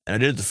 $1." And I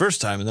did it the first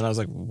time, and then I was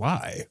like,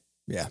 "Why?"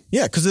 Yeah,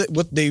 because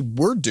what they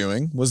were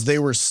doing was they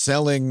were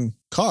selling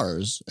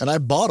cars, and I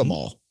bought them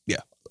all.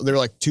 Yeah, they were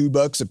like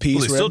 $2 a piece.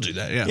 Well, they still do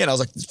that. Yeah, and I was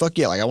like, "Fuck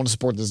yeah!" Like I want to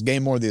support this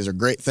game more. These are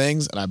great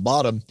things, and I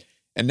bought them.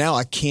 And now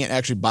I can't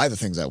actually buy the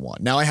things I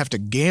want. Now I have to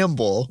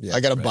gamble. I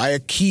got to buy a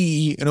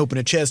key and open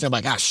a chest. And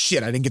I'm like,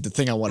 shit, I didn't get the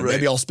thing I wanted.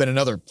 Maybe I'll spend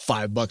another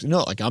 $5.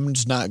 No, I'm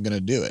just not going to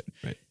do it.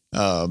 Right.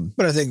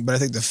 But I think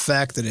the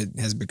fact that it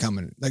has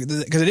become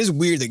because it is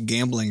weird that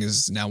gambling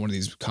is now one of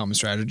these common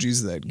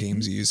strategies that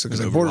games use. So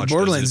because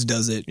Borderlands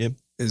does it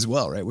as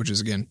well, right? Which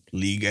is again,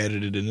 League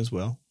added it in as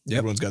well. Yep.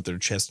 Everyone's got their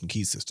chest and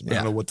key system. I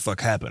don't know what the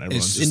fuck happened.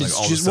 Everyone's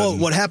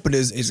what happened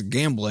is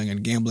gambling,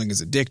 and gambling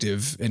is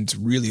addictive, and it's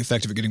really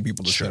effective at getting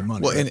people to spend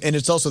money. Well, and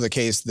it's also the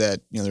case that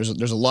there's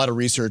a lot of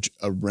research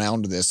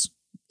around this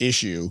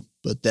issue,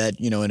 but that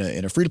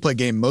in a free to play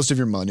game, most of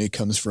your money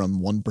comes from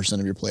 1%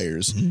 of your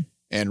players,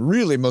 and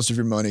really most of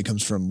your money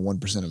comes from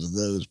 1% of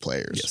those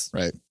players. Yes.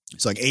 Right.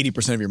 It's like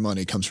 80% of your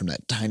money comes from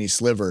that tiny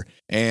sliver.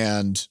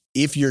 And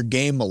if your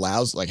game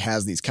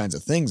has these kinds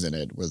of things in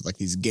it with like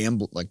these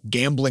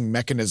gambling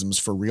mechanisms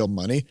for real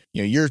money,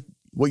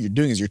 what you're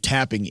doing is you're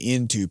tapping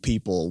into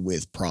people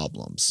with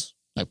problems,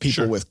 like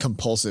people with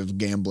compulsive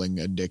gambling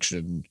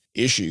addiction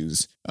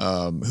issues,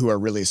 who are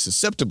really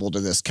susceptible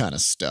to this kind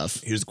of stuff.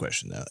 Here's the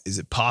question now. Is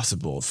it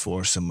possible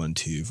for someone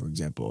to, for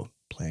example,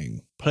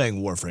 playing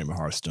Warframe or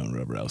Hearthstone or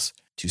whatever else,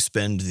 to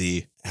spend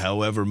the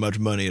however much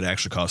money it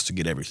actually costs to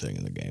get everything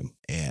in the game,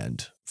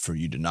 and for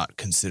you to not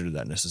consider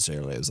that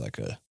necessarily as like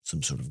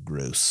some sort of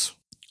gross?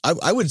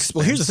 I would.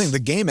 Well, here's the thing: the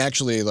game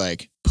actually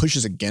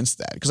pushes against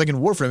that, because in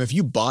Warframe, if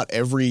you bought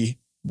every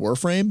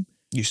Warframe,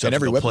 you still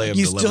have to play them.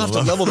 You still have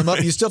to level them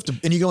up. You still have to,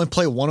 and you can only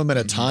play one of them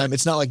at a time.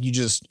 It's not like you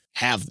just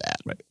have that,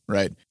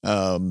 right?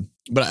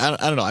 But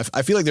I don't know.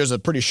 I feel like there's a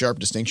pretty sharp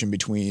distinction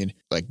between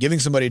giving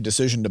somebody a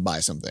decision to buy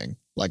something.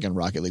 Like in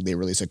Rocket League, they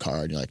release a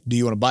car, and you're like, "Do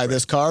you want to buy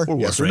this car?" Or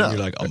yes or no? You're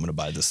like, "I'm going to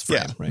buy this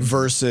frame." Right?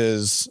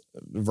 Versus,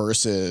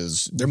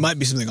 there might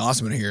be something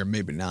awesome in here,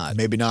 maybe not.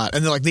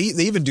 And then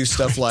they even do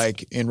stuff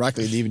like in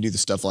Rocket League, they even do the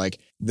stuff like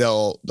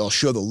they'll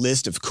show the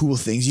list of cool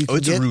things you can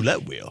get. It's a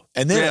roulette wheel,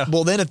 and then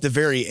then at the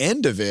very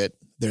end of it,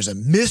 there's a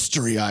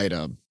mystery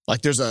item.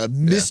 Like there's a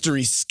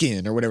mystery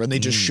skin or whatever, and they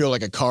just show a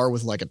car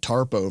with a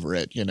tarp over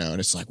it, and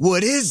it's like,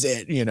 what is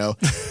it?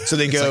 So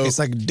they go, it's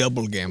like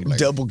double gambling,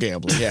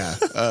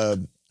 yeah.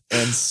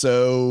 And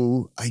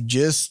so I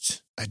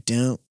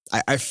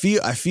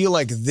feel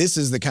like this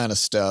is the kind of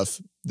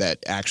stuff that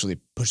actually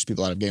pushes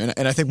people out of game,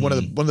 and I think one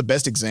of the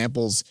best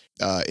examples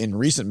in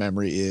recent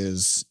memory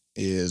is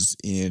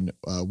in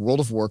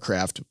World of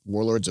Warcraft,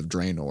 Warlords of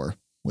Draenor,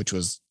 which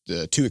was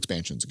 2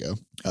 expansions ago.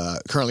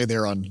 Currently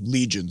they're on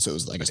Legion, so it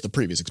was, I guess, the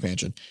previous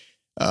expansion.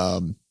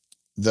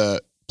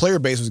 The player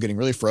base was getting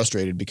really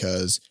frustrated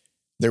because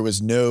there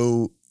was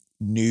no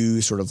new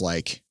sort of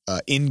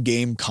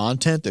in-game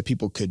content that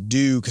people could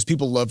do, because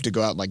people love to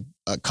go out and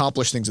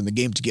accomplish things in the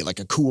game to get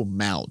a cool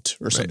mount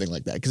or something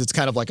like that, because it's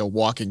kind of like a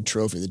walking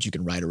trophy that you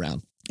can ride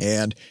around.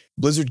 And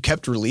Blizzard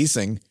kept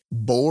releasing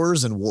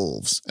boars and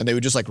wolves, and they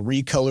would just like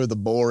recolor the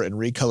boar and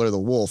recolor the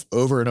wolf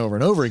over and over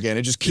and over again,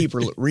 and just keep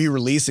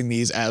re-releasing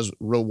these as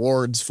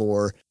rewards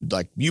for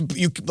like you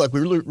like we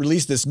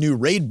released this new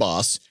raid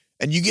boss,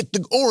 and you get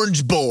the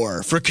orange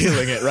boar for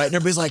killing it, right? And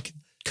everybody's like,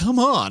 come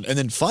on. And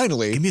then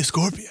finally, Give me a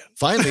scorpion.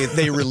 finally,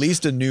 they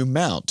released a new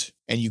mount,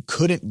 and you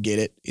couldn't get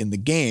it in the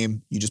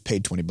game. You just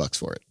paid $20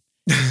 for it.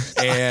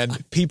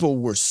 And people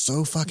were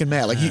so fucking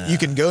mad. Like you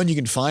can go and you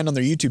can find on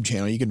their YouTube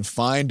channel, you can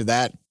find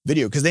that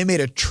video because they made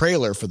a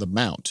trailer for the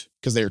mount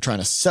because they were trying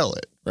to sell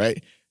it,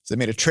 right? So they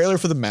made a trailer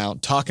for the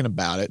mount talking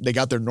about it. They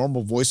got their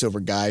normal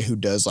voiceover guy who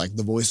does like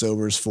the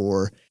voiceovers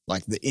for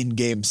like the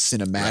in-game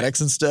cinematics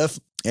and stuff.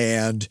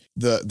 And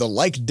the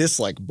like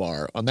dislike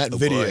bar on that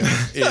video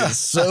is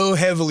so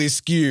heavily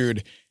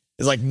skewed.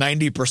 It's like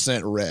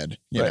 90% red,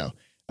 you know.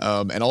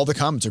 And all the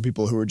comments are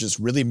people who are just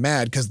really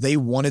mad because they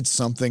wanted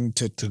something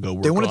to go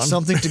work. They wanted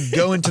something to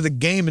go into the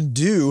game and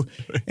do,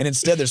 and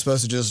instead they're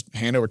supposed to just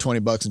hand over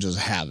 $20 and just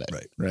have it.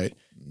 Right.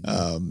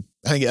 I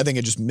think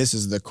it just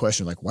misses the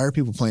question, like, why are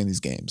people playing these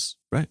games?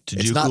 Right. To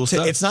It's do not cool to,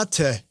 stuff. it's not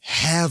to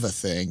have a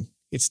thing.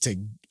 It's to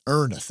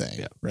earn a thing.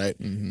 Yeah. Right.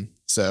 Mm-hmm.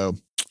 So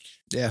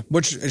Yeah.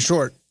 Which, in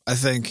short, I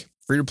think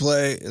free to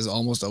play is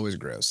almost always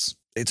gross.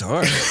 It's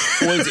hard.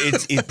 Well,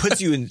 it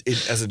puts you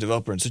as a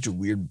developer in such a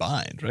weird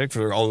bind, right?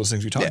 For all those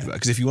things we talked about.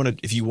 Because if you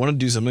want to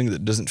do something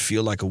that doesn't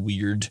feel like a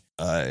weird,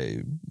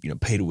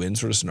 pay to win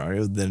sort of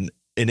scenario, then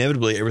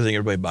inevitably everything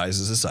everybody buys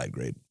is a side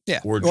grade.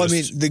 Yeah. Or Well, I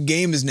just- mean, the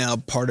game is now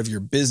part of your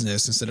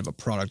business instead of a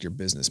product your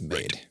business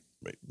made.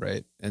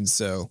 Right. And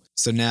so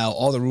now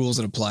all the rules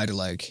that apply to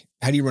like,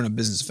 how do you run a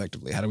business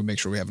effectively? How do we make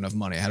sure we have enough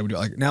money? How do we do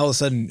like now all of a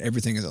sudden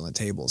everything is on the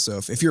table. So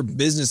if your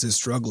business is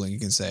struggling, you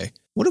can say,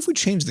 what if we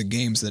change the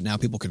game so that now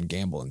people can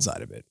gamble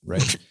inside of it?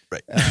 Right.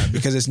 Right.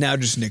 Because it's now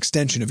just an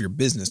extension of your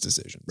business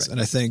decisions. Right. And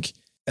I think,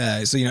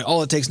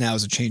 all it takes now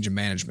is a change in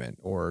management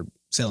or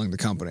selling the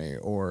company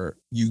or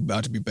you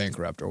about to be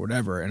bankrupt or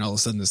whatever. And all of a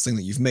sudden this thing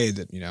that you've made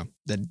that,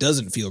 that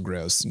doesn't feel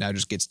gross now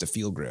just gets to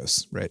feel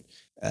gross. Right.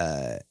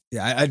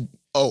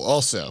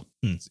 also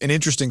an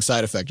interesting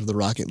side effect of the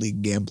Rocket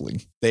League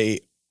gambling.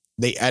 They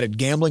added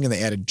gambling and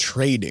they added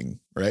trading,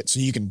 right? So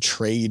you can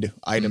trade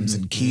items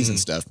and keys and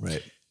stuff.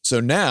 Right.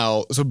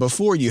 So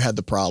before you had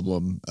the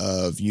problem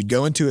of you'd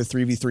go into a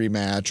 3v3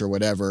 match or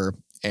whatever,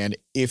 and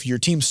if your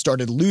team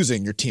started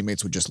losing, your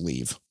teammates would just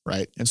leave,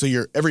 right? And so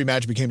every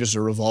match became just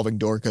a revolving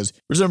door because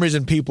for some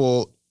reason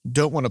people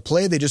don't want to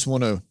play, they just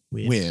want to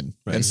win.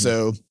 Right. And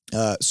so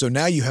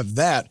now you have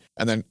that,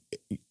 and then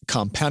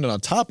compounded on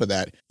top of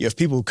that, you have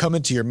people who come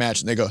into your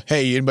match and they go,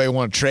 "Hey, anybody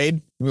want to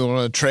trade? You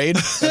want to trade?"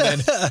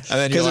 And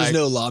then because there's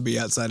no lobby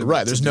outside of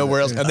right. it There's to do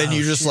nowhere that. else, and then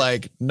you're just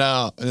like,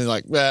 "No," and then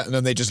like, and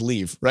then they just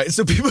leave, right?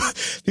 So people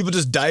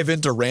just dive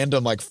into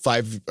random like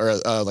 5 or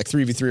like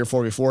 3v3 or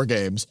 4v4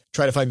 games,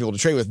 try to find people to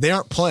trade with. They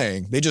aren't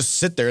playing; they just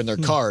sit there in their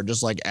car,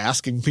 just like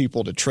asking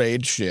people to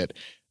trade shit.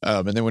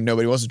 And then when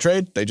nobody wants to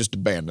trade, they just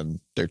abandon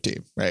their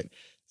team, right?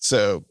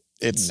 So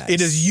it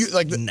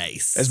is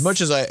nice. As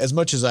much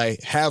as I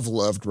have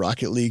loved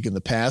Rocket League in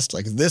the past,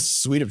 like this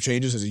suite of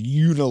changes has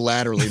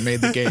unilaterally made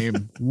the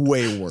game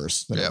way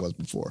worse than it was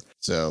before.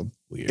 So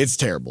it's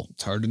terrible.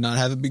 It's hard to not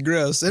have it be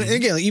gross. And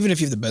again, like, even if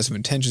you have the best of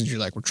intentions,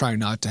 you're like, we're trying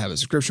not to have a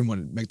subscription. We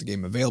want to make the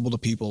game available to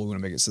people. We want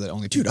to make it so that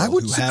only people I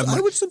would have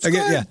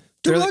subscribe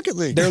to Rocket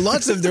League. There are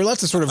lots of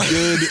sort of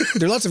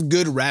good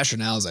good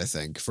rationales, I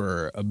think,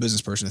 for a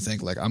business person to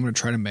think like, I'm going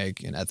to try to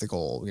make an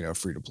ethical,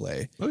 free to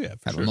play kind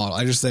of model.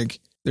 I just think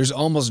there's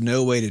almost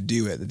no way to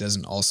do it that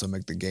doesn't also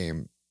make the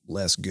game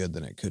less good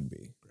than it could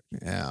be.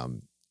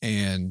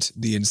 And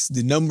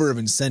the number of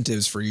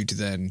incentives for you to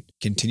then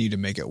continue to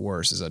make it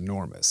worse is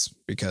enormous,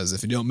 because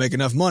if you don't make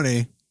enough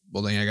money,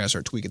 well, then you got to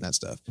start tweaking that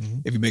stuff. Mm-hmm.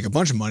 If you make a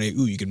bunch of money,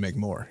 you can make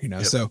more,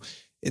 So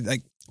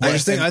I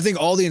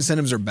think all the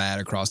incentives are bad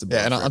across the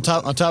board. Yeah, and on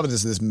top of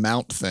this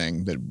mount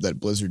thing that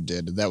Blizzard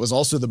did, that was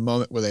also the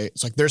moment where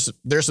it's like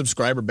their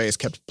subscriber base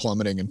kept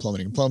plummeting and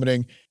plummeting and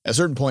plummeting. At a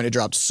certain point, it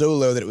dropped so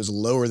low that it was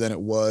lower than it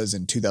was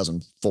in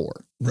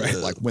 2004, right?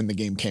 Like when the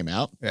game came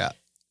out. Yeah,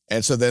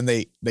 and so then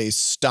they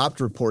stopped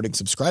reporting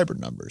subscriber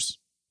numbers,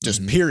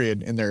 just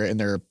period. In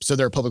their so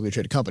they're a publicly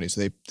traded company,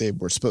 so they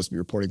were supposed to be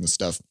reporting this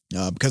stuff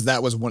because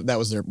that was one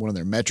of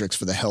their metrics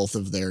for the health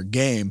of their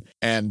game.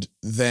 And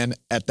then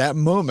at that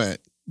moment,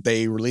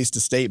 they released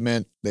a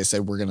statement. They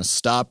said, we're going to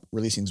stop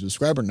releasing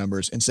subscriber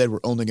numbers. Instead,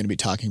 we're only going to be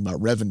talking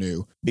about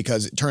revenue,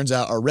 because it turns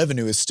out our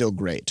revenue is still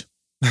great.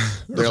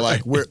 They're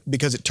like,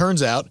 because it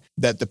turns out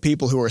that the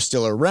people who are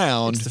still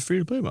around the free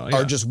to play model,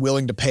 are just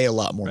willing to pay a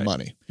lot more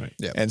money. Right.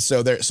 Yeah. And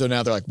so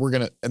now they're like, we're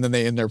going to, and then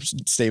in their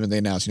statement, they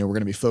announced, we're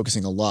going to be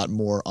focusing a lot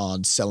more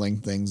on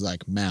selling things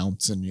like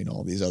mounts and,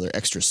 all these other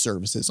extra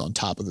services on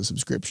top of the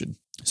subscription.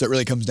 So it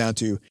really comes down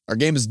to our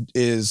game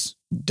is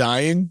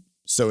dying.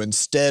 So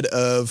instead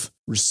of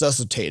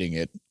resuscitating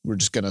it, we're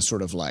just going to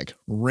sort of like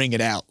wring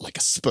it out like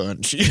a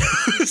sponge.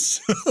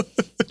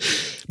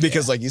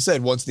 Because like you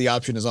said, once the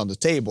option is on the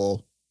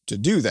table to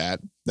do that,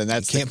 then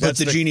that's put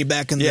the genie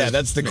back in the... Yeah,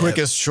 that's the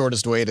quickest,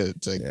 shortest way to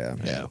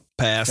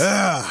pass.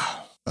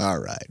 All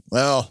right.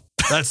 Well,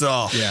 That's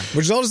all. Yeah.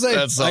 Which is all to say,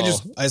 That's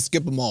all. I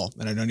skip them all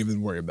and I don't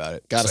even worry about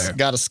it.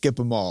 gotta skip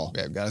them all.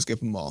 Yeah, gotta skip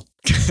them all.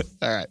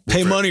 All right.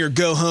 Pay money or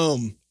go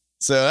home.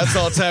 So that's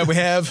all the time we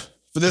have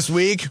for this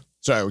week.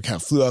 Sorry, we kind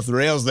of flew off the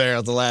rails there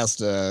at the last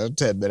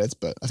 10 minutes,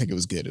 but I think it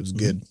was good. It was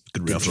good.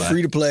 Good real flat.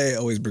 Free to play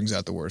always brings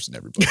out the worst in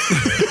everybody.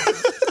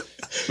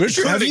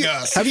 Richard, Including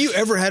us. have you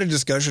ever had a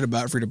discussion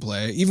about free to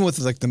play, even with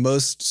like the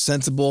most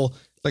sensible?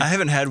 Like, I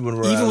haven't had one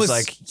where Even I was with-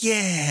 like,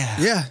 yeah.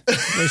 yeah,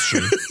 That's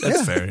true.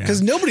 That's fair. Yeah.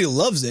 because nobody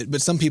loves it,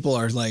 but some people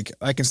are like,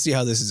 I can see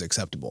how this is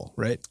acceptable,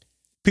 right?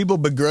 People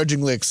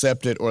begrudgingly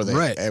accept it or they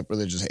Right. or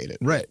they just hate it.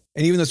 Right.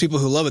 And even those people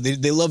who love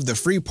it, they love the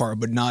free part,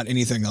 but not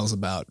anything else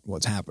about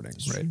what's happening,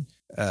 right?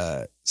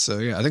 So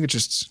yeah, I think it's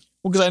just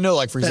Well, because I know,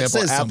 like, for That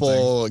example,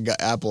 says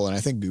Apple and I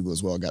think Google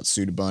as well got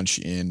sued a bunch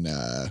in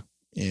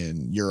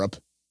Europe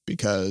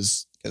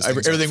because things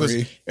aren't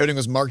everything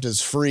was marked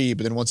as free,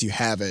 but then once you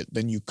have it,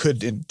 then you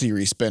could in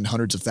theory spend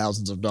hundreds of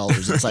thousands of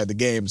dollars inside the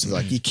game. So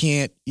like you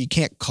can't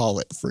call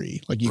it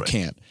free. Like you Right.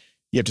 can't.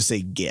 You have to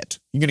say get.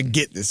 You're gonna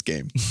get this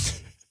game.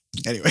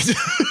 Anyways.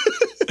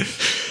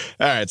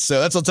 All right, so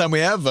that's all the time we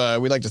have.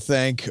 We'd like to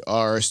thank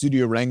our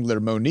studio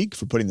wrangler, Monique,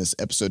 for putting this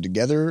episode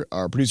together,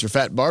 our producer,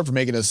 Fat Barb, for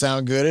making us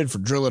sound good, and for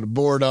drilling a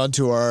board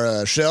onto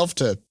our shelf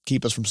to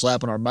keep us from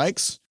slapping our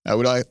mics.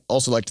 We'd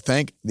also like to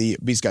thank the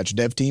B-Scotch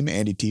dev team,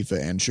 Andy,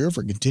 Tifa, and Shure,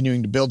 for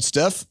continuing to build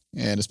stuff,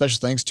 and a special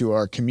thanks to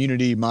our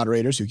community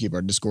moderators who keep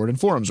our Discord and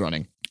forums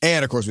running.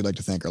 And, of course, we'd like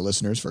to thank our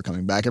listeners for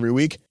coming back every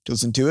week to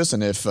listen to us.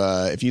 And if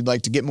you'd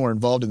like to get more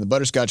involved in the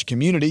Butterscotch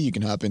community, you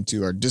can hop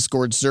into our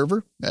Discord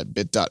server at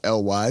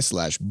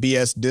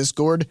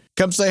bit.ly/bsdiscord.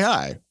 Come say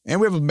hi. And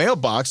we have a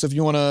mailbox if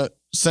you want to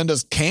send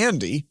us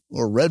candy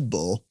or Red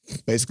Bull,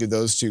 basically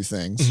those two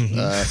things.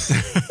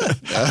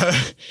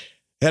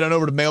 Head on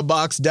over to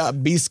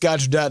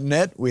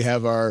mailbox.bscotch.net. We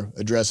have our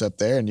address up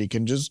there, and you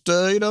can just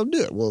do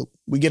it. Well,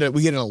 we get an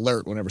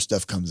alert whenever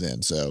stuff comes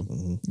in. So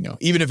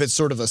even if it's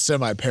sort of a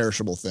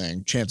semi-perishable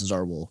thing, chances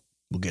are we'll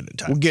get it in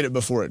time. we'll get it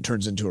before it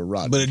turns into a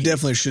rotten. but it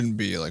definitely shouldn't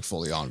be like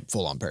full on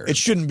parody. It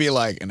shouldn't be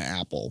like an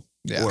apple.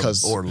 Yeah.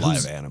 or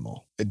live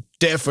animal. It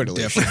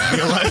definitely Definitely shouldn't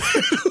be a live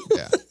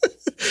yeah.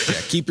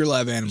 Yeah. Keep your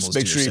live animals. Just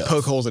make to sure you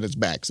yourself. poke holes in its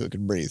back so it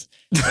can breathe.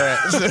 All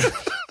right.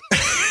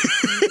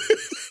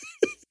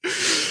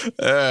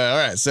 All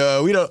right.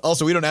 So we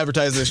don't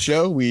advertise this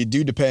show. We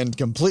do depend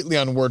completely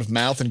on word of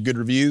mouth and good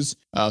reviews.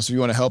 So if you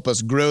want to help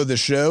us grow the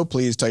show,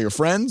 please tell your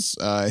friends.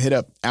 Hit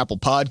up Apple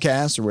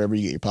Podcasts or wherever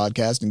you get your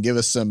podcast and give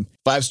us some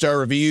 5-star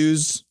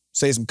reviews.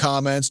 Say some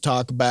comments.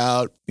 Talk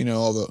about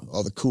all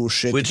the cool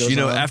shit. Which, that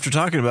goes on. after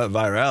talking about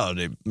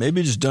virality,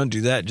 maybe just don't do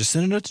that. Just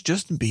send a note to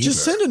Justin Bieber.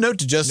 Just send a note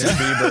to Justin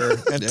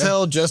Bieber and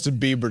tell Justin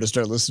Bieber to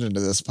start listening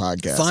to this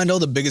podcast. Find all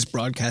the biggest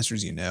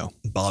broadcasters you know.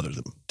 Bother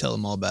them. Tell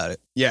them all about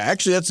it. Yeah,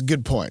 actually, that's a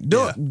good point.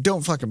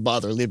 Don't fucking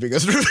bother leaving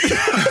us a review.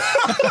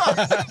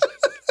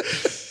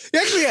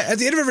 Actually, at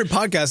the end of every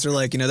podcast, they're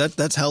like,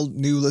 that's how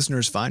new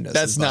listeners find us.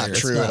 That's is by not it's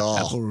true at all.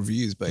 Apple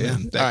reviews, but yeah,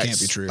 that All right, can't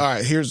be true. All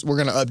right, we're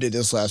going to update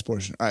this last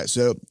portion. All right,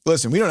 so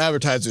listen, we don't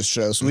advertise this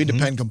show, so we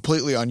depend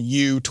completely on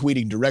you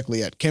tweeting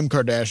directly at Kim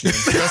Kardashian,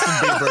 Justin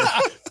Bieber,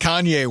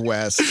 Kanye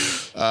West,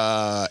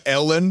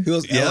 Ellen, Who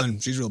else? Ellen,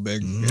 she's real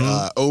big.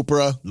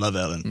 Oprah, Love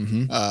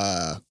Ellen.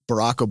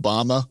 Barack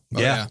Obama,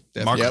 yeah,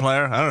 definitely.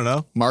 Markiplier. I don't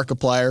know.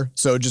 Markiplier.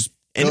 So just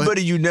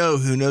Anybody you know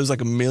who knows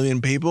like a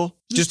million people,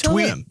 just tell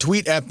them.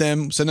 tweet at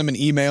them, send them an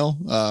email,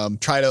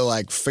 try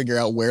to figure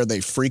out where they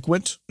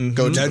frequent.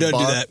 Go to No, the don't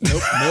bar. do that.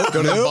 Nope.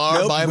 Go to the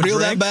bar, buy them a Reel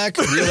that drink. back.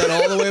 Reel that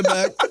all the way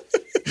back.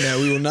 No,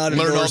 we will not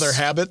Learn all endorse- their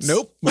habits.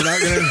 Nope. We're not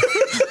going to.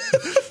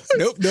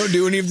 Nope. Don't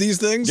do any of these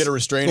things. Get a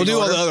restraining We'll do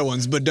all order. the other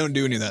ones, but don't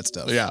do any of that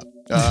stuff. Yeah.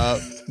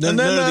 None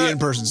of the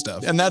in-person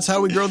stuff. And that's how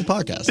we grow the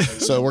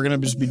podcast. So we're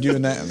going to just be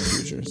doing that in the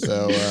future.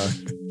 So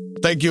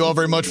thank you all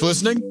very much for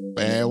listening,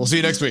 and we'll see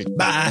you next week.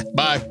 Bye.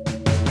 Bye.